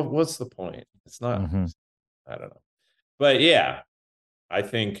 what's the point? It's not, I don't know. But yeah, I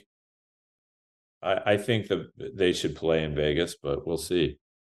think that they should play in Vegas, but we'll see.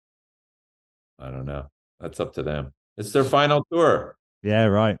 I don't know. That's up to them. It's their final tour. Yeah,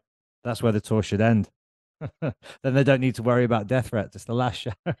 right. That's where the tour should end. Then they don't need to worry about death threats. It's the last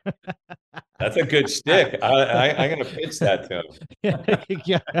show. That's a good shtick. I'm going to pitch that to him.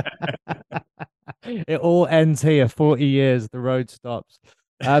 Yeah. It all ends here. 40 years, the road stops.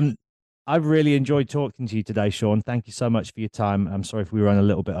 I've really enjoyed talking to you today, Shawn. Thank you so much for your time. I'm sorry if we ran a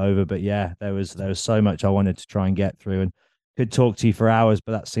little bit over, but yeah, there was so much I wanted to try and get through, and could talk to you for hours,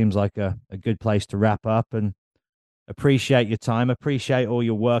 but that seems like a good place to wrap up. And appreciate your time, appreciate all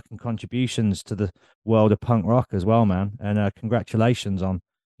your work and contributions to the world of punk rock as well, man. And congratulations on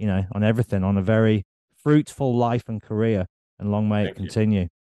everything, on a very fruitful life and career, and long may it continue.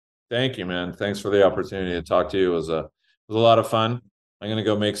 Thank you, man. Thanks for the opportunity to talk to you. It was a lot of fun. I'm going to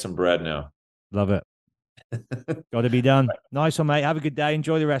go make some bread now. Love it. Got to be done. Nice one, mate. Have a good day.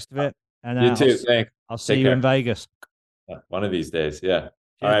 Enjoy the rest of it. And you too. Thanks. I'll see you in Vegas. One of these days. Yeah. Cheers,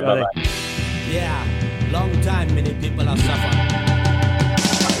 all right. buddy. Bye-bye. Yeah. Long time many people have suffered.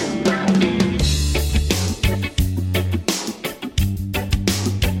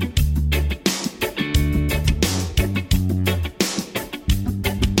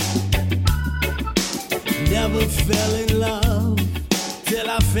 Never fell in love till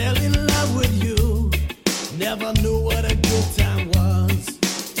I fell in love with you. Never knew what a good time was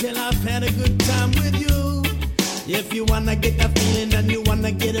till I've had a good time with you. If you wanna get the feeling and you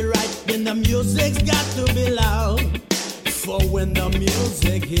wanna get it right, then the music's got to be loud. For when the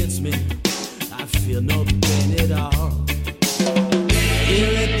music hits me, I feel no pain at all.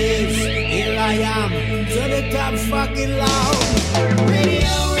 Here it is, here I am, to the top fucking loud. Radio.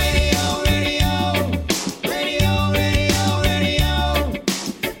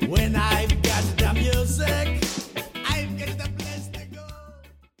 When I've got the music, I've got the place to go.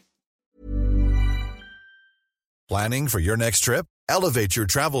 Planning for your next trip? Elevate your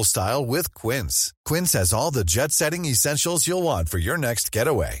travel style with Quince. Quince has all the jet-setting essentials you'll want for your next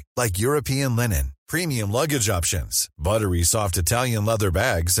getaway, like European linen, premium luggage options, buttery soft Italian leather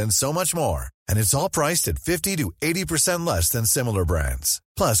bags, and so much more. And it's all priced at 50 to 80% less than similar brands.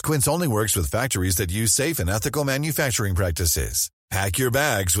 Plus, Quince only works with factories that use safe and ethical manufacturing practices. Pack your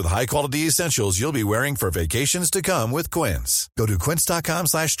bags with high-quality essentials you'll be wearing for vacations to come with Quince. Go to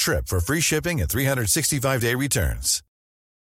quince.com/trip for free shipping and 365-day returns.